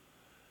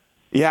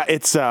 Yeah,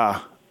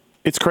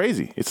 it's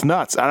crazy. It's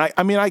nuts.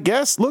 And I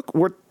guess, look,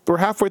 we're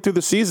halfway through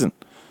the season.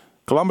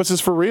 Columbus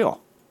is for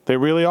real. They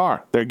really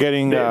are. They're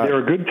getting. They're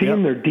a good team.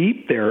 Yep. They're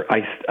deep.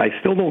 I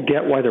still don't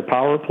get why their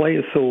power play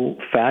is so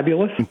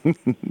fabulous.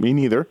 Me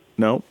neither.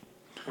 No.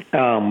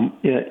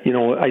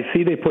 I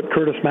see they put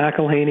Curtis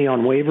McElhaney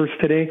on waivers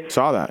today.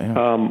 Saw that.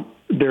 Yeah.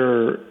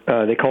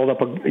 They called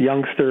up a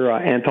youngster,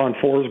 Anton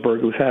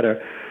Forsberg, who's had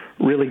a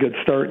really good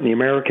start in the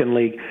American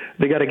League.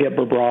 They got to get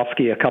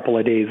Bobrovsky a couple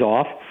of days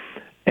off,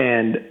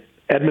 and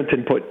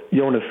Edmonton put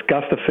Jonas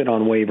Gustafsson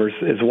on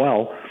waivers as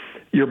well.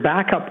 Your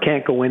backup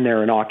can't go in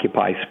there and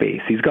occupy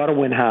space. He's got to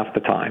win half the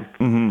time.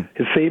 Mm-hmm.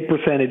 His save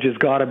percentage has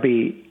got to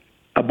be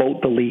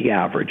about the league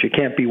average. It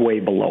can't be way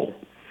below.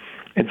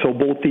 And so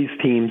both these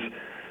teams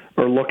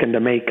are looking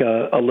to make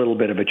a little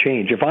bit of a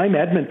change. If I'm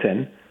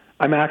Edmonton,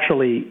 I'm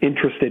actually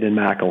interested in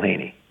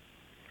McElhaney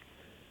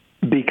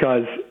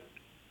because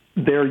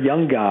their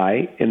young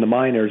guy in the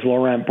minors,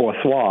 Laurent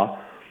Brossoit,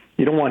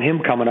 you don't want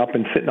him coming up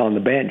and sitting on the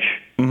bench.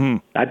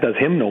 Mm-hmm. That does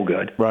him no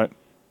good. Right.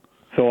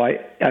 So, I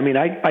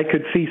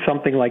could see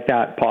something like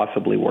that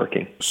possibly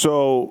working.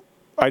 So,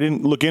 I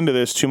didn't look into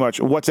this too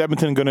much. What's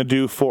Edmonton going to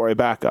do for a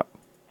backup?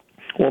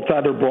 Well, it's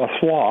either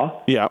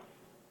Brossoit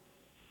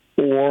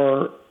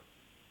or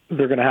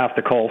they're going to have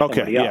to call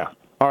somebody up. Yeah.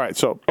 All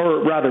right,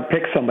 or rather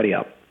pick somebody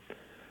up.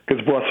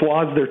 Because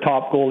Brossoit's their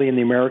top goalie in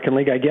the American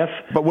League, I guess.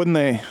 But wouldn't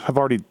they have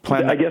already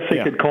planned that? I guess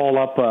they could call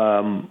up,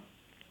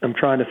 I'm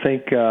trying to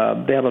think,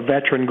 they have a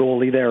veteran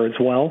goalie there as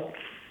well.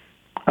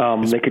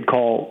 They could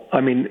call,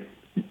 do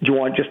you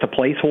want just a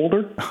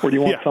placeholder, or do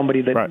you want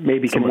somebody that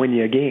maybe can win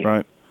you a game?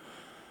 Right.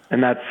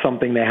 And that's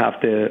something they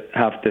have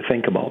to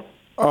think about.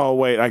 Oh,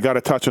 wait, I got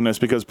to touch on this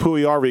because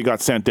Puljujärvi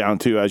got sent down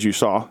too, as you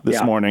saw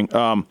this morning.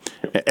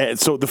 And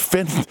so the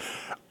Finns,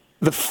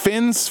 The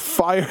Finns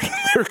fired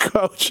their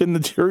coach in the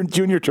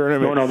junior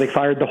tournament. No, they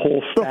fired the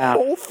whole staff.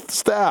 The whole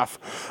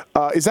staff.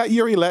 Is that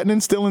Yuri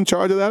Lettinen still in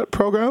charge of that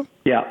program?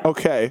 Yeah.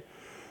 Okay.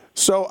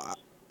 So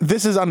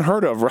this is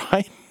unheard of,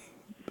 right?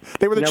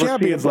 They were the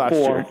champions last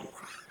year.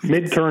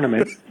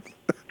 Mid-tournament,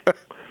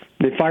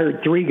 they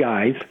fired 3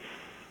 guys,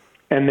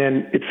 and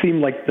then it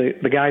seemed like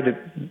the guy that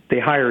they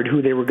hired,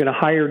 who they were going to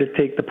hire to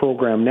take the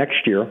program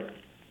next year,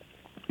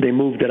 they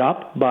moved it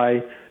up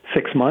by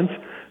 6 months.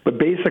 But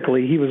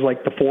basically, he was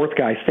like the 4th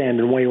guy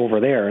standing way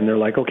over there. And they're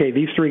like, okay,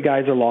 these 3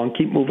 guys are long.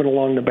 Keep moving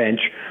along the bench.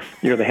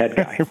 You're the head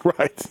guy.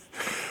 Right.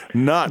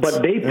 Nuts.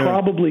 But they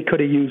probably could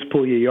have used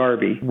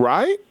Puljujärvi.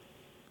 Right?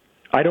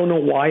 I don't know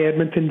why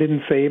Edmonton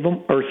didn't save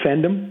him or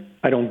send him.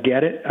 I don't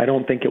get it. I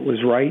don't think it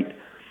was right.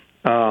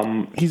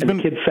 The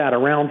kid sat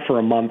around for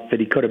a month that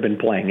he could have been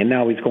playing, and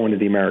now he's going to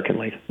the American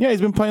League. Yeah,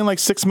 he's been playing like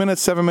 6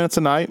 minutes, 7 minutes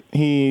a night.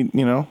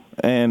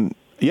 And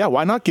yeah,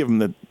 why not give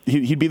him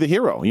he'd be the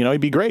hero.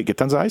 He'd be great. Get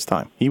tons of ice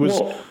time. He was.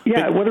 Well,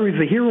 yeah, whether he's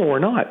the hero or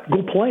not,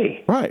 go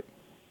play. Right.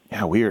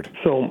 Yeah, weird.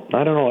 So,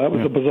 I don't know. That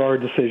was a bizarre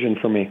decision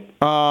for me.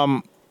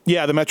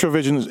 Yeah, the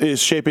Metrovision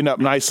is shaping up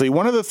nicely.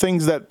 One of the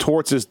things that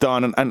Torts has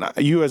done, and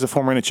you as a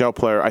former NHL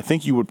player, I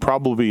think you would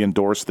probably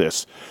endorse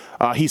this.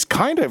 He's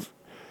kind of,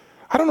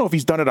 I don't know if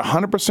he's done it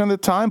 100% of the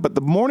time, but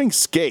the morning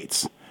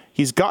skates,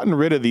 he's gotten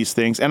rid of these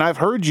things. And I've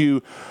heard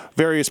you,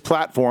 various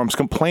platforms,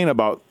 complain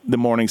about the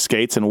morning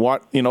skates and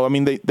what,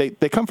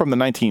 they come from the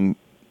 1930s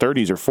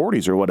or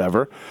 40s or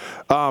whatever.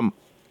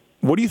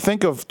 What do you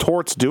think of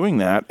Torts doing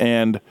that?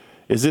 And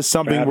is this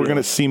something we're going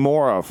to see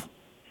more of?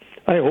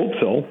 I hope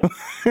so.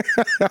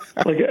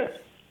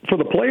 For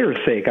the players'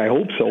 sake, I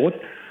hope so.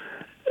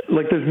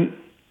 There's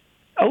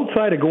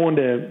outside of going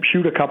to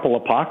shoot a couple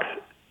of pucks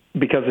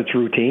because it's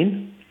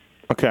routine.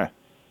 Okay.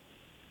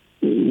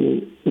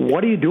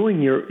 What are you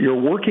doing? You're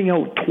working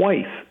out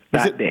twice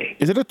that day.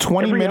 Is it a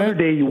 20-minute? Every other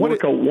day you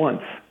work out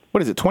once.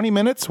 What is it, 20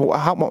 minutes?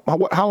 How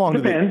long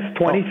Depends,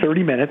 20,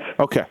 30 minutes.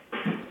 Okay.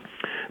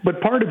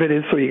 But part of it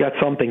is so you got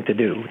something to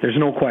do. There's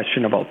no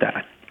question about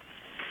that.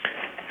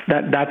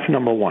 That's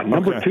number one.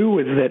 Number two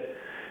is that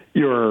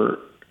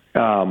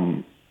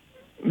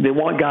they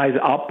want guys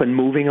up and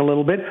moving a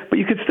little bit, but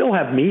you could still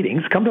have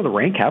meetings. Come to the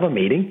rink, have a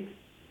meeting.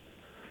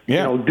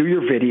 Yeah. Do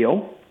your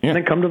video, and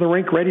then come to the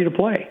rink ready to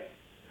play.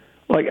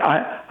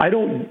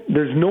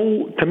 There's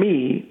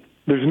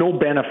no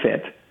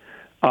benefit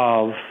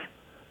of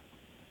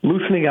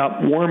loosening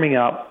up, warming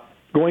up,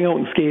 going out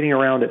and skating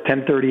around at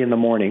 10:30 in the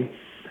morning,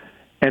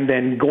 and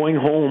then going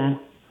home,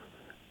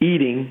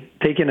 eating,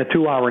 taking a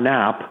 2-hour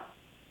nap.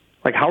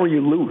 How are you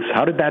loose?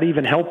 How did that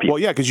even help you? Well,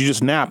 yeah, because you're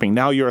just napping.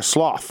 Now you're a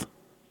sloth.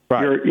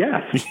 Right.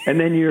 Yes. And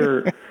then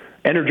you're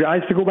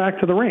energized to go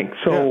back to the rink.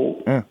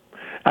 So,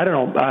 I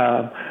don't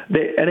know.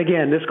 And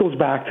again, this goes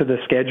back to the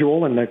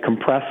schedule and the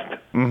compressed,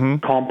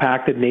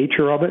 compacted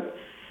nature of it.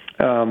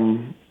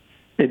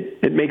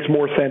 It makes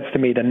more sense to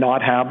me to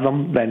not have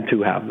them than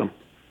to have them.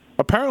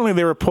 Apparently,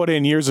 they were put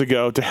in years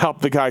ago to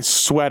help the guys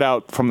sweat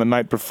out from the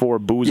night before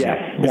boozing.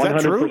 Yes, 100%. Is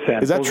that true?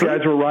 Is that Those true?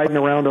 guys were riding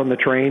around on the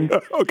train.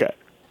 Okay.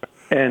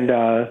 And,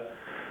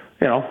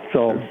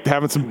 so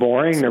having some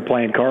boring. They're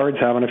playing cards,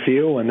 having a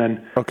few, and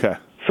then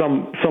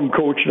some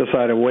coach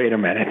decided, wait a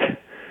minute.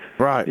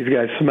 Right. These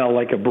guys smell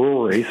like a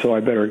brewery, so I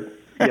better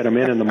get them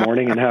in the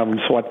morning and have them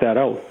sweat that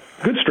out.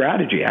 Good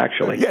strategy,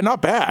 actually. Yeah,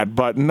 not bad,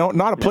 but not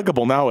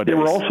applicable nowadays. They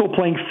were also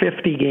playing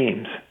 50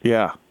 games.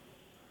 Yeah.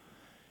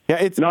 Yeah,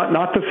 it's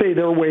not to say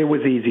their way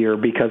was easier,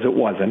 because it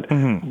wasn't,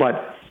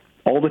 but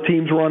all the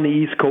teams were on the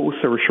East Coast.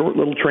 There were short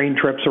little train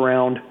trips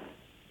around.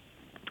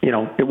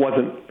 It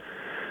wasn't,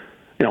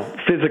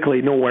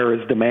 physically nowhere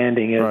as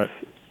demanding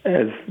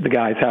as the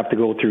guys have to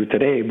go through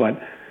today,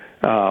 but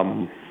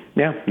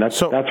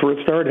that's where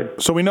it started.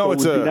 So we know it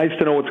would be nice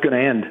to know it's going to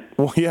end.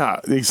 Well,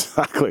 yeah,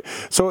 exactly.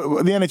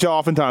 So the NHL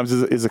oftentimes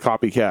is a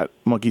copycat,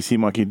 monkey see,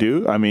 monkey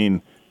do. I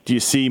mean, do you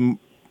see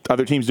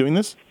other teams doing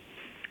this?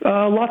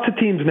 Lots of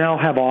teams now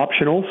have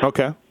optionals.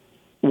 Okay.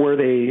 Where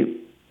they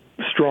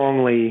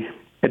strongly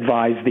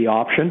advise the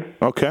option.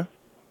 Okay.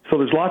 So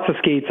there's lots of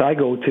skates I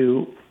go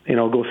to,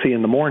 go see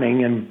in the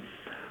morning, and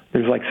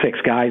there's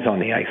 6 guys on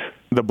the ice.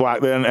 The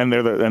black and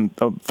they're and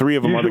 3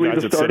 of them usually are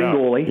the guys the starting that sit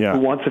goalie who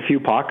wants a few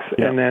pucks,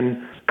 and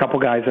then a couple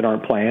guys that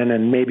aren't playing,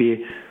 and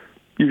maybe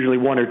usually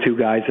 1 or 2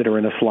 guys that are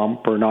in a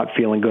slump or not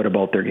feeling good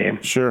about their game.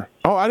 Sure.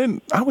 Oh, I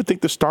would think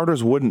the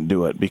starters wouldn't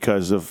do it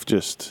because of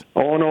just.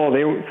 Oh no,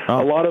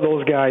 a lot of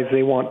those guys,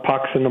 they want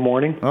pucks in the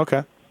morning.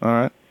 Okay. All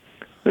right.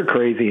 They're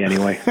crazy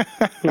anyway.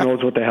 Who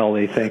knows what the hell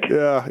they think?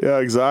 Yeah,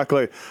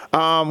 exactly.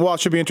 Well, it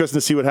should be interesting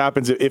to see what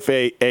happens if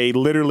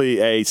literally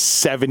a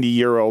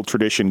 70-year-old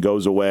tradition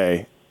goes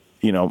away,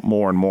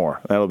 more and more.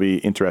 That'll be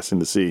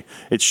interesting to see.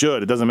 It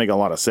should. It doesn't make a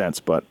lot of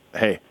sense, but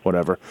hey,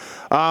 whatever.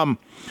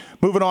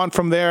 Moving on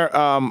from there,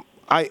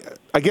 I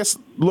guess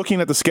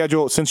looking at the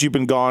schedule since you've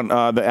been gone,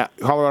 the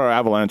Colorado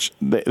Avalanche,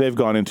 they've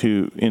gone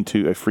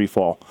into a free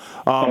fall.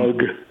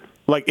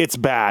 It's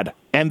bad,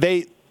 and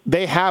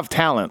they have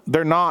talent.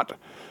 They're not.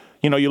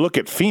 you look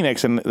at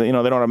Phoenix and, they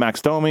don't have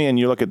Max Domi, and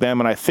you look at them,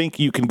 and I think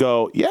you can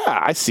go, yeah,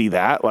 I see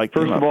that. Like,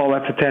 First of all,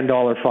 that's a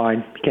 $10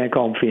 fine. You can't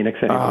call them Phoenix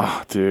anymore.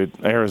 Oh, dude,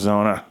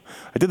 Arizona.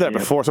 I did that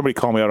before. Somebody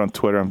called me out on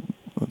Twitter.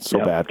 It's so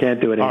bad.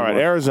 Can't do it anymore. All right,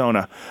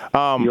 Arizona. You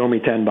owe me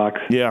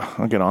 $10. Yeah,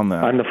 I'll get on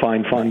that. I'm the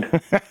fine fund.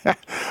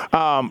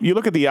 You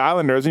look at the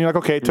Islanders, and you're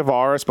like, okay,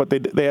 Tavares, but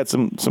they had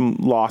some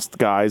lost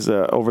guys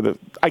over the.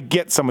 I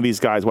get some of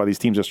these guys why these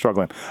teams are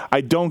struggling.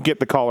 I don't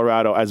get the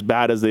Colorado as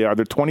bad as they are.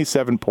 They're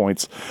 27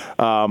 points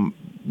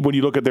when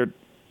you look at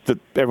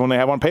everyone they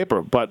have on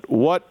paper. But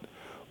what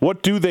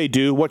do they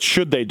do? What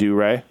should they do,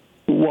 Ray?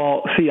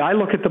 Well, see, I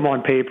look at them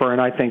on paper, and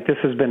I think this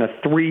has been a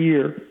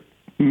 3-year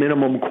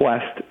minimum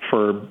quest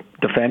for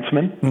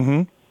defensemen.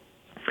 Mm-hmm.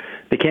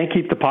 They can't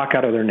keep the puck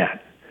out of their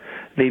net.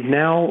 They've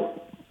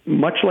now,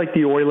 much like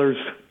the Oilers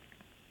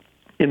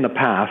in the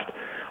past,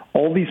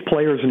 all these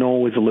players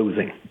know is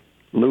losing.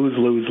 Lose,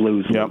 lose,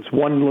 lose, Yep. lose.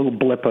 One little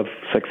blip of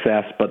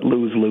success, but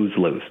lose, lose,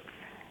 lose.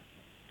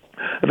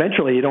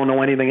 Eventually, you don't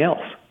know anything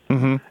else.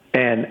 Mm-hmm.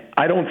 And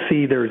I don't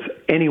see there's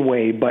any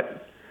way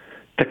but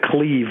to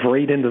cleave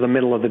right into the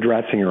middle of the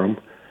dressing room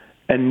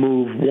and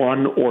move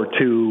one or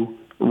two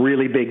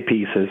really big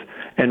pieces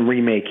and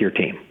remake your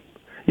team.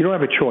 You don't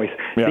have a choice.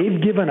 Yeah.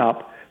 They've given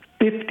up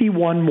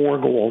 51 more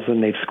goals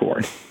than they've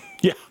scored.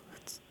 Yeah,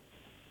 it's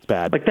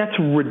bad. Like, that's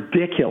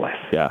ridiculous.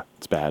 Yeah,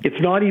 it's bad. It's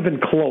not even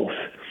close.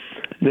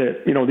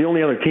 The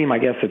only other team I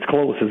guess that's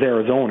close is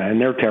Arizona,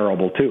 and they're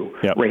terrible too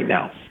right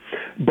now.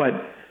 But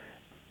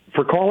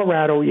for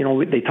Colorado,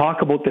 they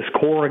talk about this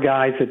core of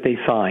guys that they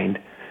signed,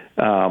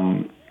 guys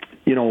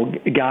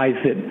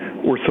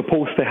that were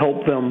supposed to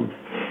help them,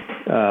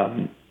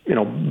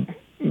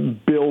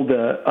 build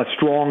a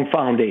strong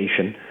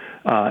foundation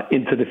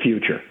into the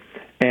future.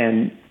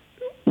 And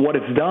what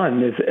it's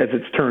done is, as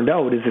it's turned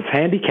out, is it's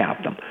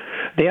handicapped them.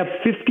 They have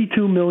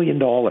 $52 million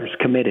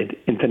committed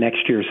into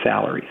next year's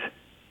salaries.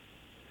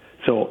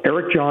 So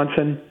Eric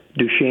Johnson,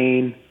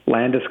 Duchesne,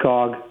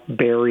 Landeskog,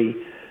 Barrie,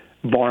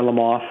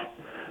 Varlamov.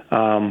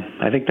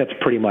 I think that's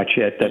pretty much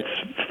it. That's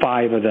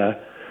five of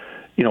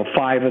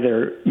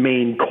their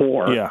main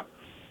core. Yeah.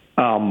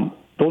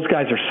 Those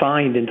guys are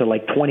signed into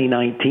like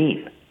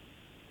 2019.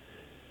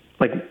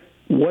 Like,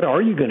 what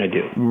are you going to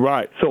do?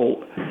 Right.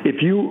 So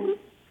if you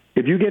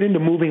get into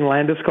moving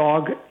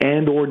Landeskog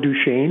and or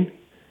Duchesne,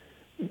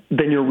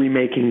 then you're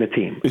remaking the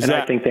team.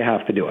 I think they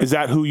have to do it. Is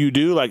that who you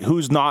do? Like,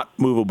 who's not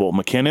movable?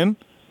 McKinnon?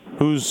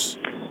 Who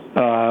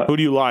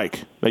do you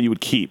like that you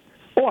would keep?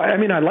 Oh, I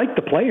mean, I like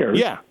the players.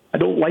 Yeah. I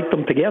don't like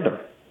them together.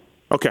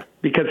 Okay.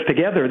 Because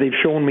together they've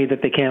shown me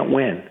that they can't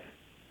win.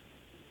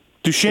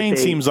 Duchesne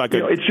seems like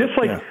it's just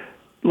like,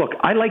 look,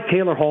 I like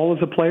Taylor Hall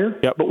as a player,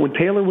 but when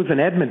Taylor was in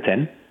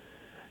Edmonton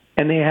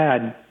and they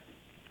had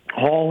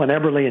Hall and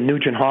Eberle and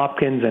Nugent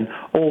Hopkins and,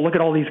 look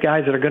at all these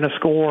guys that are going to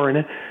score,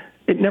 and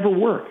it never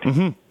worked.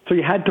 Mm-hmm. So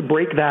you had to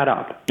break that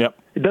up. Yep.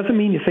 It doesn't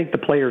mean you think the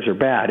players are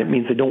bad. It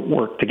means they don't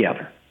work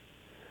together.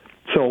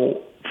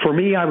 So for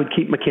me, I would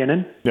keep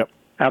McKinnon. Yep.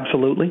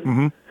 Absolutely.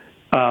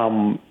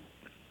 Mm-hmm.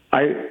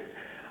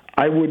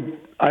 I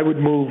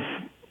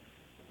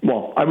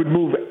would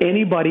move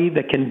anybody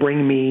that can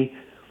bring me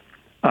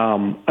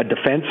a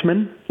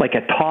defenseman, like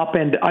a top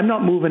end. I'm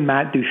not moving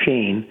Matt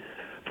Duchesne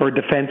for a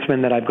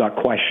defenseman that I've got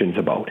questions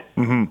about.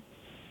 Mm-hmm.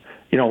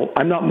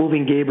 I'm not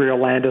moving Gabriel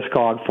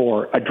Landeskog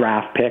for a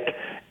draft pick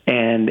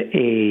and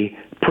a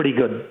pretty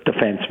good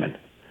defenseman.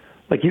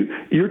 Like,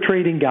 you're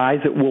trading guys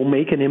that will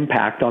make an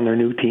impact on their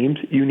new teams.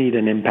 You need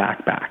an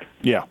impact back.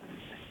 Yeah.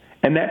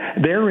 And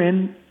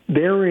therein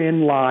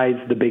lies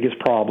the biggest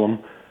problem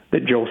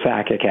that Joe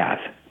Sakic has.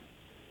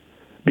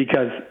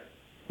 Because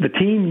the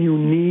team you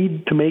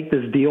need to make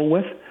this deal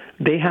with,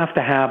 they have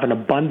to have an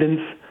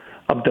abundance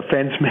of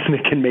defensemen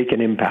that can make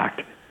an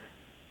impact.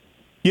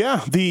 Yeah.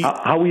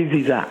 How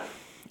easy is that?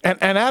 And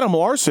Adam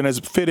Larson has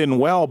fit in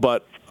well,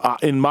 but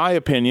in my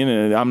opinion,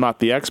 and I'm not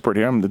the expert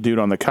here, I'm the dude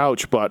on the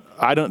couch, but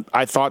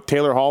I thought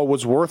Taylor Hall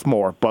was worth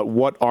more. But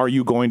what are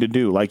you going to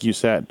do? Like you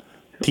said,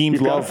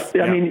 teams love.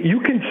 I mean, you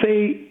can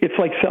say it's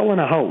like selling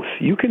a house.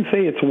 You can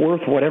say it's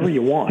worth whatever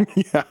you want.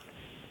 Yeah.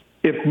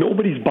 If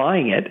nobody's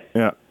buying it,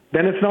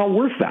 then it's not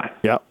worth that.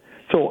 Yeah.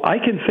 So I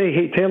can say,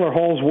 hey, Taylor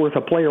Hall's worth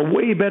a player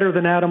way better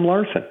than Adam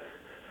Larson.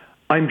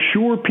 I'm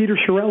sure Peter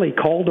Chiarelli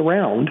called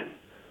around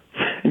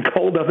and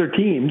called other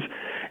teams,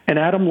 and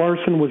Adam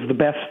Larson was the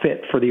best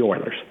fit for the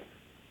Oilers.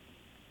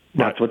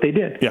 That's what they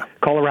did. Yeah.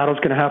 Colorado's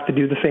going to have to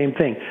do the same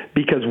thing,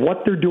 because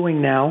what they're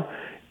doing now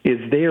is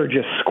they are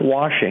just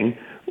squashing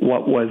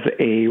what was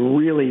a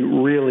really,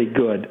 really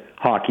good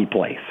hockey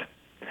place.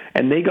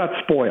 And they got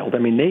spoiled. I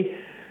mean,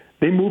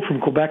 they moved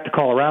from Quebec to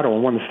Colorado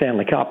and won the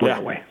Stanley Cup right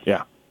away.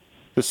 Yeah.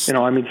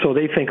 So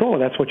they think,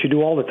 that's what you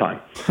do all the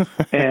time.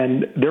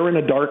 And they're in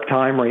a dark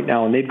time right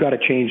now, and they've got to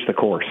change the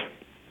course.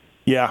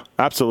 Yeah,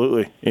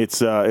 absolutely.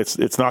 It's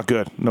not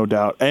good, no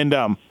doubt. And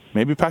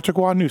maybe Patrick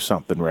Waugh knew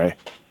something, Ray.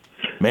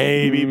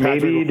 Maybe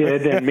he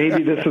did, and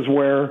maybe this is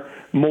where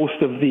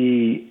most of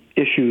the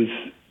issues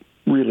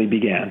really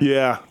began.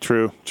 Yeah,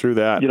 true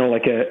that.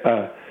 Like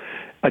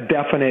a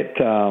definite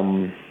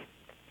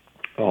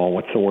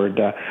what's the word?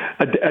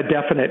 A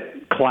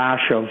definite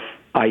clash of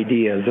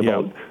ideas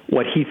about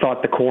what he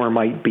thought the core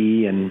might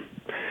be and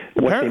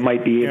what they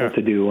might be able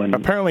to do. And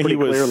apparently he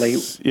was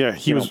clearly,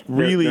 he was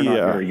really they're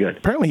not very good.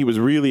 Apparently he was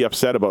really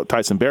upset about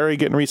Tyson Barrie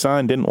getting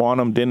re-signed. Didn't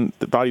want him.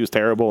 Thought he was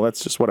terrible.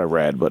 That's just what I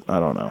read, but I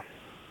don't know.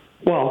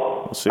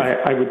 Well, we'll see.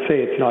 I would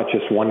say it's not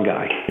just one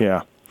guy.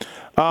 Yeah,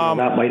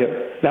 that might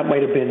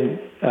have been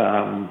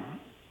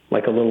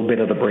like a little bit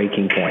of the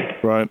breaking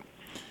point. Right.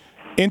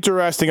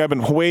 Interesting. I've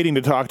been waiting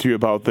to talk to you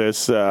about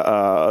this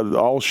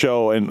all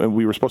show, and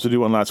we were supposed to do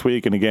one last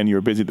week, and again, you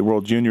were busy at the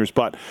World Juniors,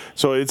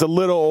 so it's a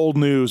little old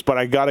news, but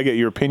I got to get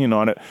your opinion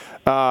on it.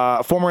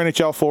 Former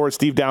NHL forward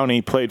Steve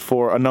Downey played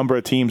for a number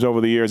of teams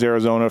over the years,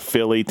 Arizona,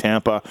 Philly,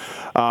 Tampa,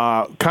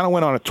 kind of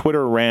went on a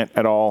Twitter rant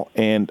at all,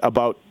 and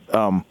about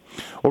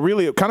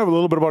really kind of a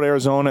little bit about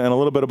Arizona and a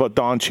little bit about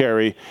Don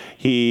Cherry.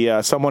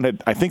 I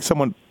think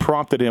someone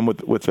prompted him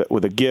with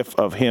a gif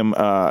of him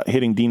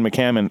hitting Dean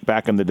McCammon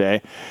back in the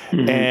day.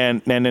 Mm-hmm.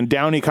 And then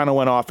Downey kind of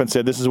went off and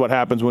said, this is what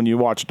happens when you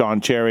watch Don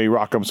Cherry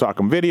Rock'em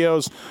Sock'em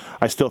videos.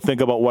 I still think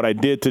about what I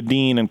did to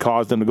Dean and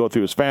caused him to go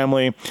through his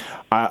family.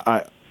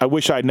 I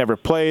wish I'd never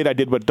played. I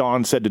did what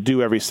Don said to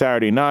do every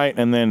Saturday night.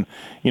 And then,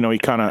 he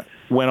kind of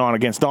went on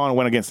against Don,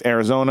 went against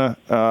Arizona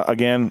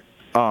again.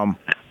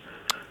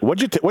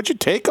 What's your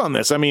take on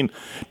this? I mean,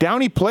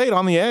 Downey played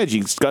on the edge.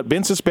 He's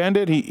been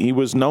suspended. He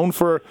was known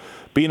for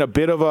being a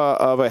bit of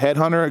a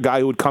headhunter, a guy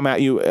who would come at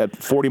you at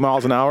 40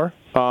 miles an hour.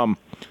 But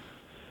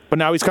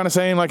now he's kind of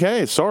saying like,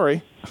 "Hey,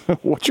 sorry."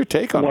 What's your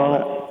take on that?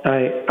 Well,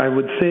 I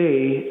would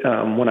say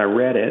when I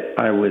read it,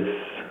 I was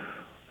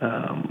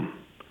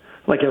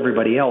like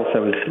everybody else. I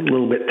was a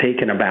little bit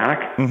taken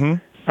aback.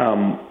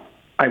 Mm-hmm.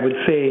 I would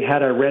say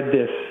had I read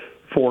this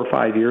 4 or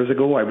 5 years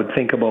ago, I would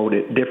think about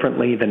it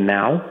differently than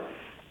now.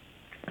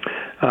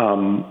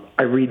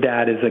 I read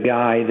that as a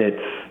guy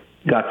that's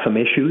got some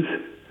issues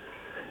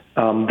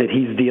that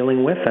he's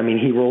dealing with. I mean,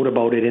 he wrote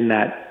about it in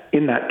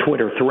that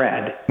Twitter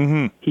thread.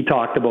 Mm-hmm. He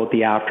talked about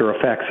the after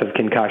effects of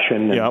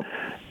concussion.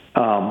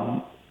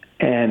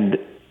 And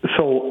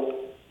so,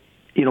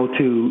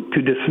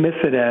 to dismiss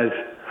it as,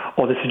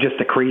 this is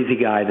just a crazy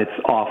guy that's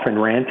off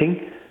and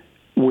ranting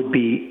would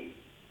be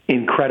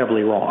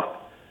incredibly wrong,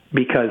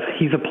 because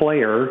he's a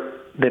player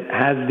that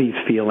has these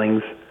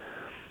feelings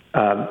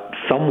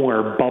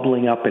somewhere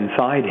bubbling up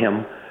inside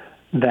him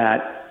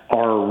that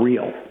are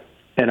real.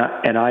 And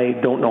I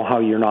don't know how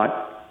you're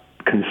not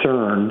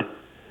concerned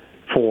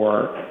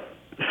for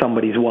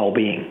somebody's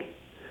well-being.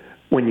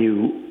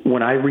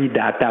 When I read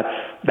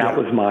that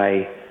was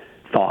my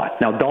thought.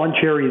 Now, Don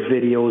Cherry's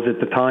videos at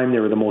the time, they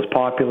were the most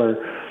popular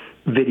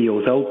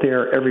videos out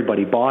there.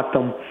 Everybody bought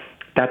them.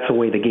 That's the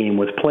way the game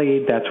was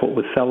played. That's what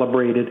was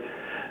celebrated.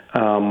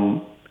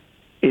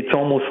 It's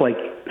almost like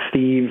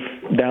Steve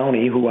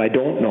Downey, who I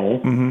don't know,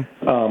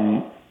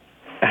 mm-hmm.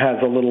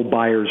 Has a little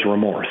buyer's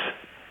remorse.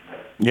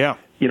 Yeah.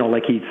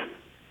 Like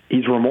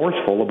he's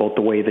remorseful about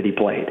the way that he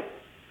played.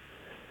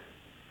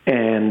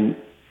 And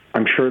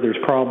I'm sure there's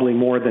probably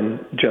more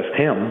than just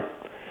him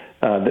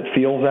that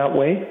feels that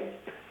way.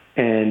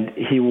 And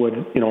he would,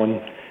 he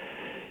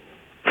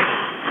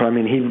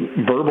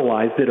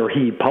verbalized it, or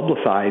he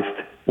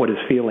publicized what his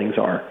feelings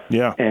are.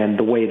 Yeah. And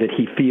the way that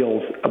he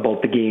feels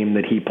about the game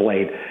that he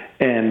played.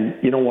 And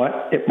you know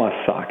what? It must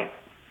suck.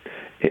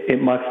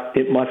 It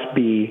must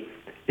be,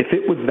 if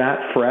it was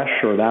that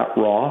fresh or that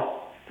raw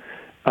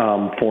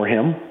for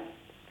him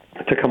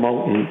to come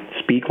out and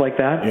speak like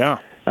that. Yeah.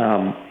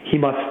 He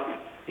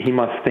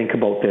must think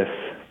about this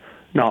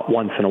not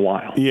once in a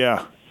while.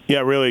 Yeah.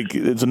 Yeah, really,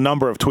 it's a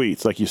number of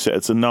tweets, like you said.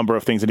 It's a number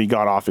of things that he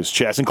got off his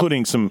chest,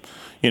 including some,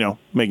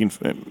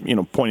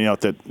 pointing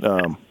out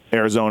that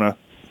Arizona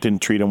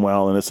didn't treat him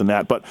well and this and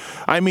that. But,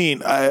 I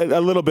mean,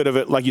 a little bit of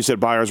it, like you said,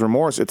 buyer's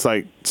remorse. It's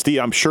like, Steve,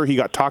 I'm sure he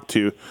got talked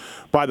to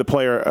by the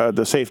player,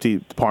 the safety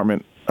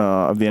department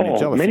of the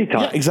NHL. Many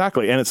times. Yeah,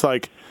 exactly. And it's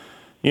like,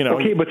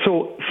 Okay, but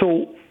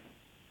so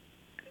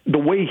the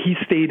way he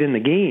stayed in the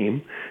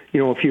game,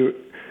 if you,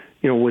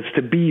 was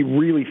to be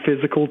really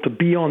physical, to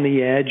be on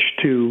the edge,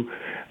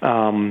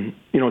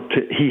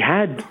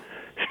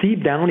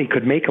 Steve Downey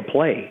could make a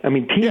play. I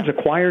mean, teams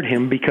acquired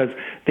him because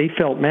they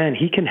felt, man,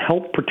 he can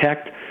help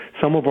protect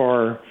some of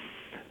our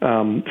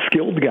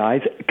skilled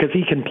guys because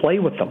he can play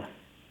with them.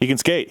 He can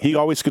skate. He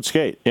always could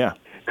skate. Yeah.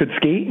 Could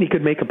skate, and he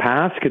could make a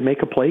pass, could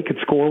make a play, could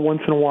score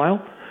once in a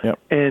while. Yep.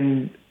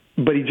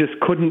 But he just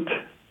couldn't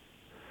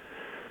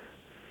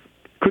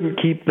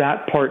keep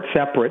that part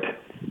separate.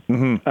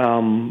 Mm-hmm.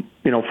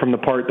 From the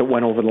part that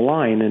went over the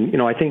line.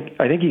 And, I think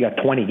he got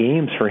 20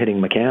 games for hitting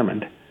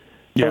McCammon.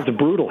 That was a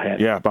brutal hit.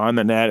 Yeah, behind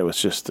the net, it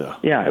was just... it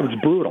was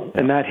brutal. Yeah.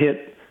 And that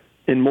hit,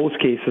 in most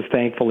cases,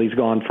 thankfully, he's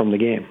gone from the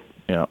game.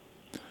 Yeah.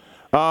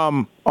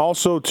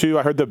 Also, too,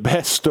 I heard the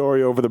best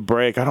story over the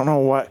break. I don't know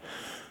what...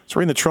 It's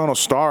reading the Toronto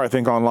Star, I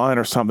think, online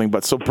or something.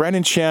 But so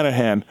Brendan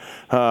Shanahan,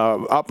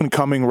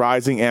 up-and-coming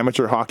rising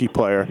amateur hockey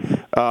player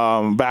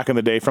back in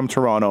the day from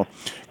Toronto,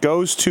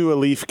 goes to a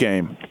Leaf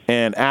game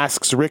and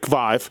asks Rick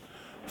Vive,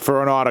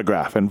 for an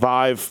autograph, and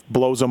Vive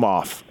blows him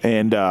off.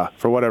 And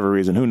for whatever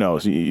reason, who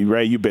knows?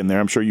 Ray, you've been there.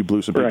 I'm sure you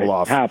blew some people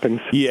off.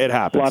 Happens. Yeah, it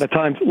happens.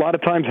 A lot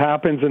of times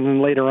happens, and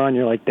then later on,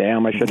 you're like,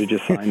 damn, I should have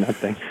just signed that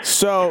thing.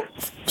 So,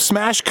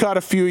 smash cut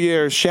a few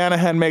years.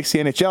 Shanahan makes the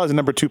NHL. He's a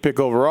number 2 pick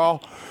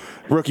overall.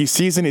 Rookie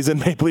season, he's in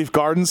Maple Leaf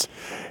Gardens.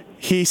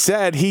 He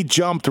said he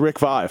jumped Rick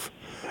Vive.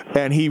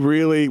 And he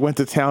really went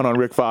to town on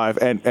Rick Vive.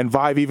 And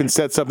Vive even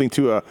said something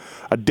to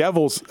a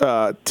Devils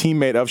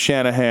teammate of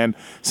Shanahan,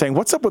 saying,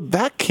 "What's up with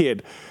that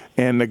kid?"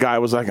 And the guy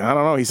was like, "I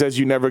don't know." He says,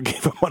 "You never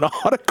gave him an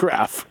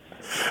autograph."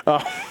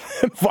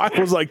 And Vive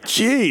was like,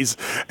 "Geez."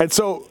 And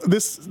so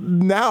this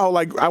now,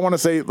 like, I want to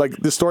say, like,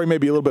 this story may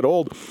be a little bit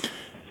old.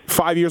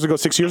 5 years ago,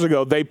 6 years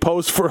ago, they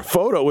posed for a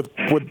photo with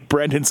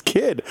Brendan's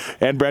kid,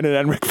 and Brendan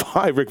and Rick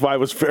Vive. Rick Vive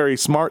was very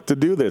smart to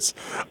do this.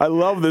 I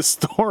love this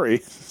story.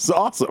 It's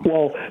awesome.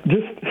 Well,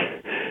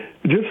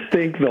 just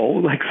think though,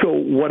 like, so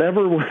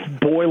whatever was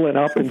boiling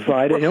up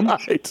inside of him,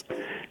 right.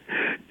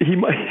 he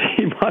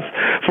must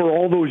for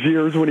all those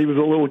years when he was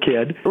a little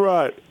kid,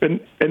 right?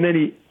 And then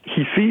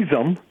he sees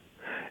them,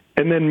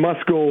 and then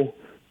must go,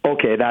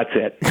 okay, that's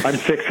it. I'm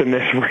fixing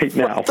this right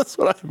now. That's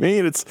what I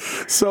mean. It's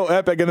so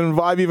epic. And then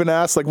Vive even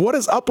asked, like, what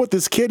is up with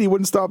this kid? He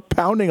wouldn't stop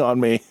pounding on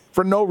me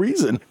for no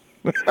reason.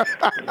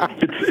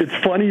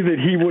 It's funny that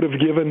he would have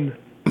given,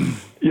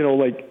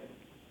 like,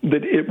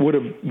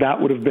 that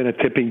would have been a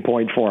tipping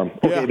point for him.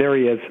 Okay, there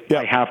he is. Yeah.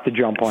 I have to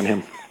jump on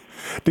him.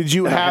 Did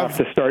you I have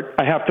to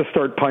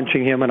start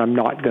punching him, and I'm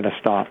not going to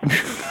stop.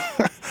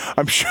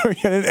 I'm sure.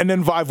 And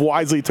then Vive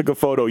wisely took a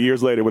photo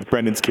years later with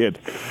Brendan's kid.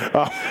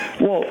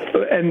 Well,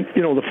 and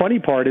the funny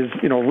part is,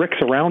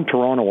 Rick's around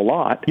Toronto a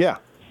lot. Yeah.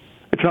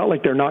 It's not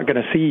like they're not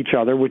going to see each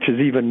other, which is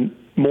even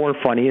more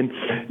funny. And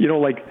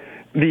like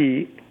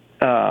the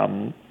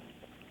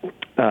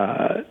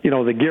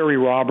the Gary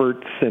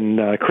Roberts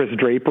and Chris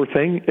Draper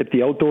thing at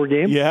the outdoor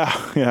game.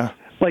 Yeah.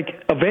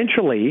 Like,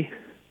 eventually,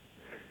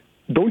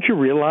 don't you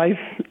realize,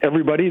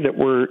 everybody, that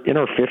we're in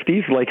our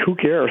 50s? Like, who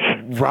cares?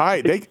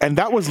 Right. And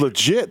that was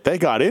legit. They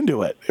got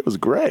into it. It was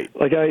great.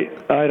 Like,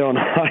 I don't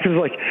know.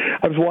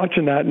 I was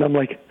watching that, and I'm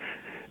like,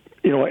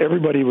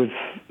 everybody was,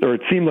 or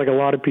it seemed like a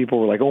lot of people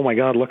were like, oh my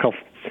God, look how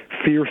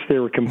fierce they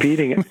were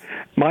competing. And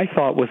my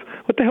thought was,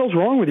 what the hell's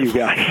wrong with you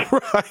guys?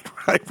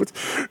 Right.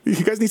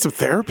 You guys need some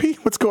therapy?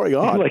 What's going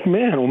on? Like,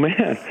 man, oh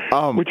man.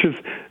 Which is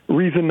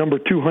reason number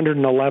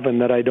 211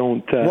 that I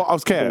don't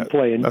don't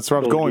play. That's where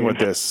I was going with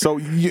this. So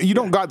you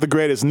don't got the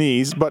greatest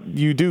knees, but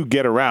you do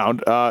get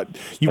around.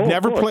 You've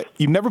never played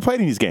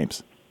in these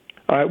games.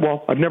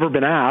 Well, I've never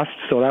been asked,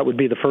 so that would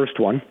be the first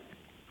one.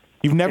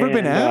 You've never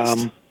been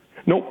asked?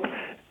 Nope.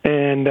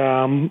 And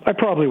I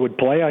probably would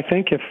play, I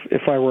think,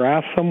 if I were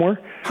asked somewhere.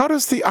 How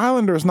does the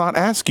Islanders not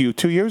ask you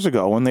 2 years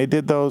ago when they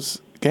did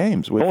those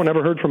games? I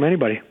never heard from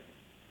anybody.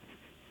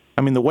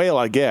 I mean, the Whale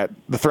I get.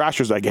 The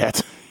Thrashers I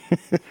get.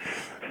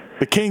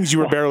 The Kings, you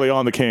were barely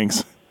on the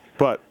Kings.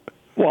 But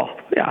well,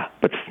 yeah.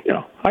 But,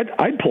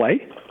 I'd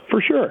play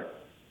for sure.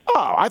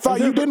 Oh, I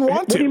thought you didn't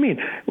want to. What do you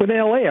mean? With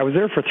LA, I was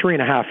there for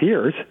 3.5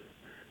 years.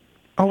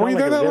 Oh, were you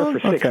there that long? I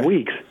was there for 6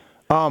 weeks.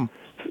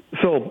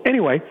 So,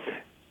 anyway...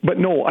 But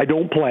no, I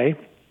don't play,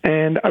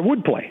 and I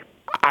would play.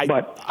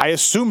 I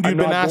assumed you'd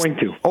been asked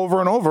over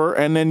and over,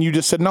 and then you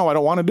just said, no, I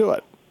don't want to do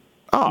it.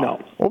 Oh,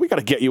 no. Well, we got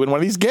to get you in one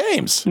of these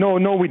games. No,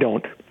 we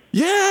don't.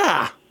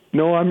 Yeah.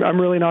 No,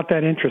 I'm really not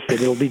that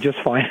interested. It'll be just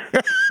fine.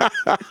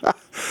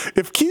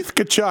 If Keith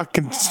Tkachuk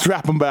can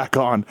strap him back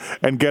on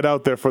and get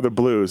out there for the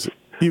Blues,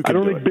 you can. I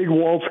don't think Big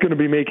Walt's going to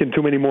be making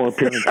too many more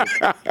appearances.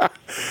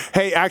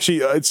 Hey, actually,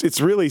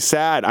 it's really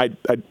sad.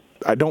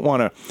 I don't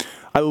want to.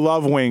 I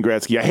love Wayne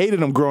Gretzky. I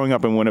hated him growing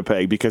up in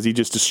Winnipeg because he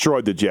just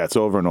destroyed the Jets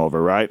over and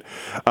over, right?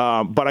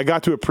 But I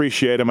got to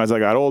appreciate him as I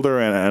got older,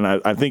 and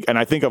I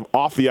think of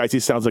off the ice, he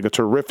sounds like a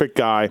terrific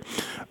guy.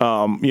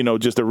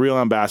 Just a real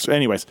ambassador.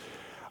 Anyways,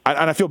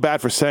 I feel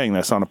bad for saying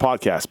this on a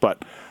podcast,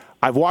 but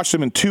I've watched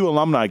him in 2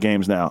 alumni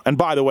games now. And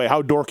by the way,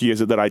 how dorky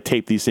is it that I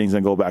tape these things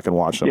and go back and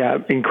watch them? Yeah,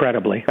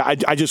 incredibly.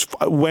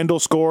 Wendell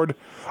scored.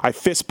 I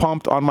fist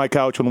pumped on my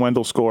couch when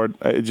Wendell scored.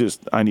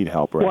 I need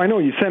help, right? Well, I know.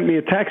 You sent me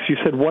a text. You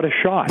said, what a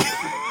shot.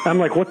 I'm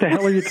like, what the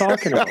hell are you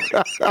talking about?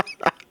 I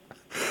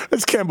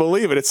just can't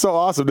believe it. It's so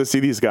awesome to see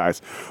these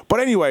guys.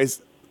 But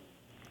anyways,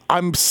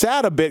 I'm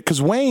sad a bit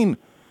because Wayne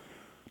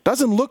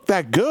doesn't look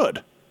that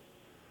good.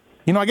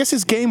 I guess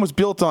his game was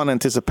built on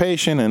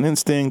anticipation and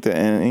instinct,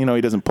 and,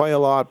 he doesn't play a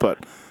lot,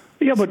 but...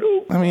 Yeah, but,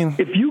 I mean...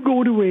 If you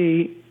go to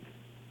a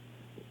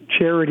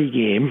charity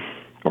game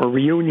or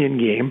reunion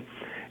game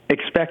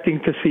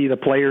expecting to see the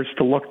players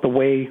to look the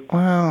way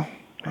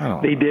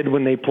they did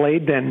when they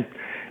played, then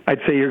I'd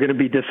say you're going to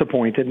be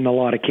disappointed in a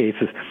lot of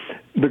cases.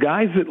 The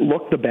guys that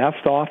look the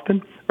best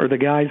often are the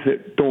guys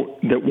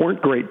that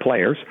weren't great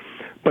players,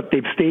 but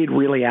they've stayed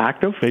really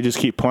active. They just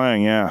keep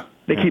playing, yeah.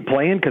 They keep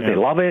playing because they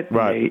love it,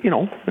 right?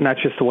 And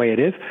that's just the way it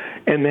is.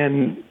 And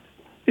then,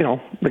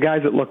 the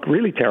guys that look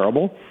really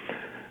terrible,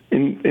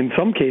 in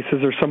some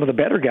cases, are some of the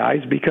better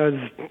guys because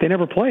they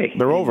never play.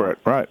 They're over it,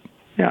 right?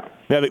 Yeah.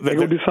 They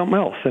go do something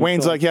else. And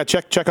Wayne's like, yeah,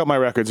 check out my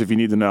records if you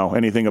need to know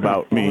anything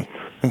about me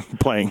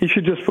playing. He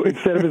should just,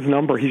 instead of his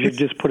number, he should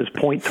just put his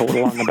point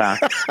total on the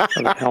back of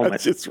his helmet.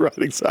 That's just right,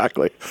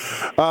 exactly.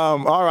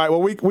 All right,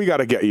 well, we got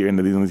to get you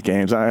into these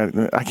games.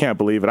 I can't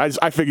believe it.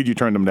 I figured you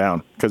turned them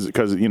down because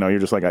you're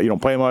just like, you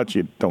don't play much,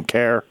 you don't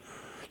care.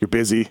 You're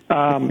busy.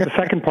 The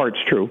second part's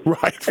true.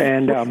 Right.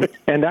 And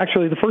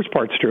actually the first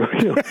part's true,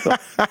 too. So.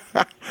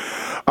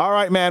 All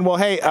right, man. Well,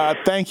 hey,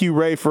 thank you,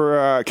 Ray,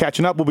 for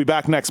catching up. We'll be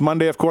back next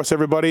Monday, of course,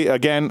 everybody.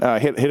 Again,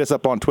 hit us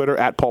up on Twitter,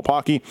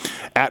 @PulpHockey,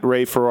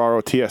 @Ray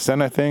Ferraro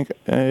TSN, I think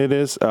it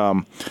is.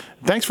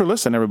 Thanks for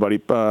listening, everybody.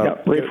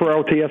 Ray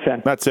Ferraro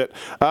TSN. That's it.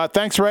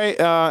 Thanks, Ray,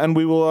 and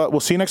we'll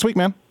see you next week,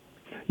 man.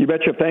 You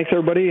betcha. Thanks,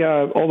 everybody.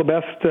 All the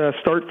best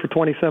start for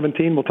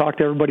 2017. We'll talk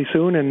to everybody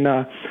soon, and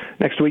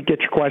next week, get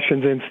your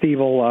questions in. Steve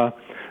will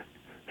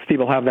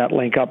have that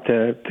link up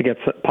to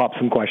pop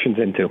some questions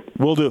into.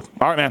 Will do.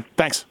 All right, man.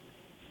 Thanks.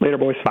 Later,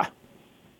 boys. Bye.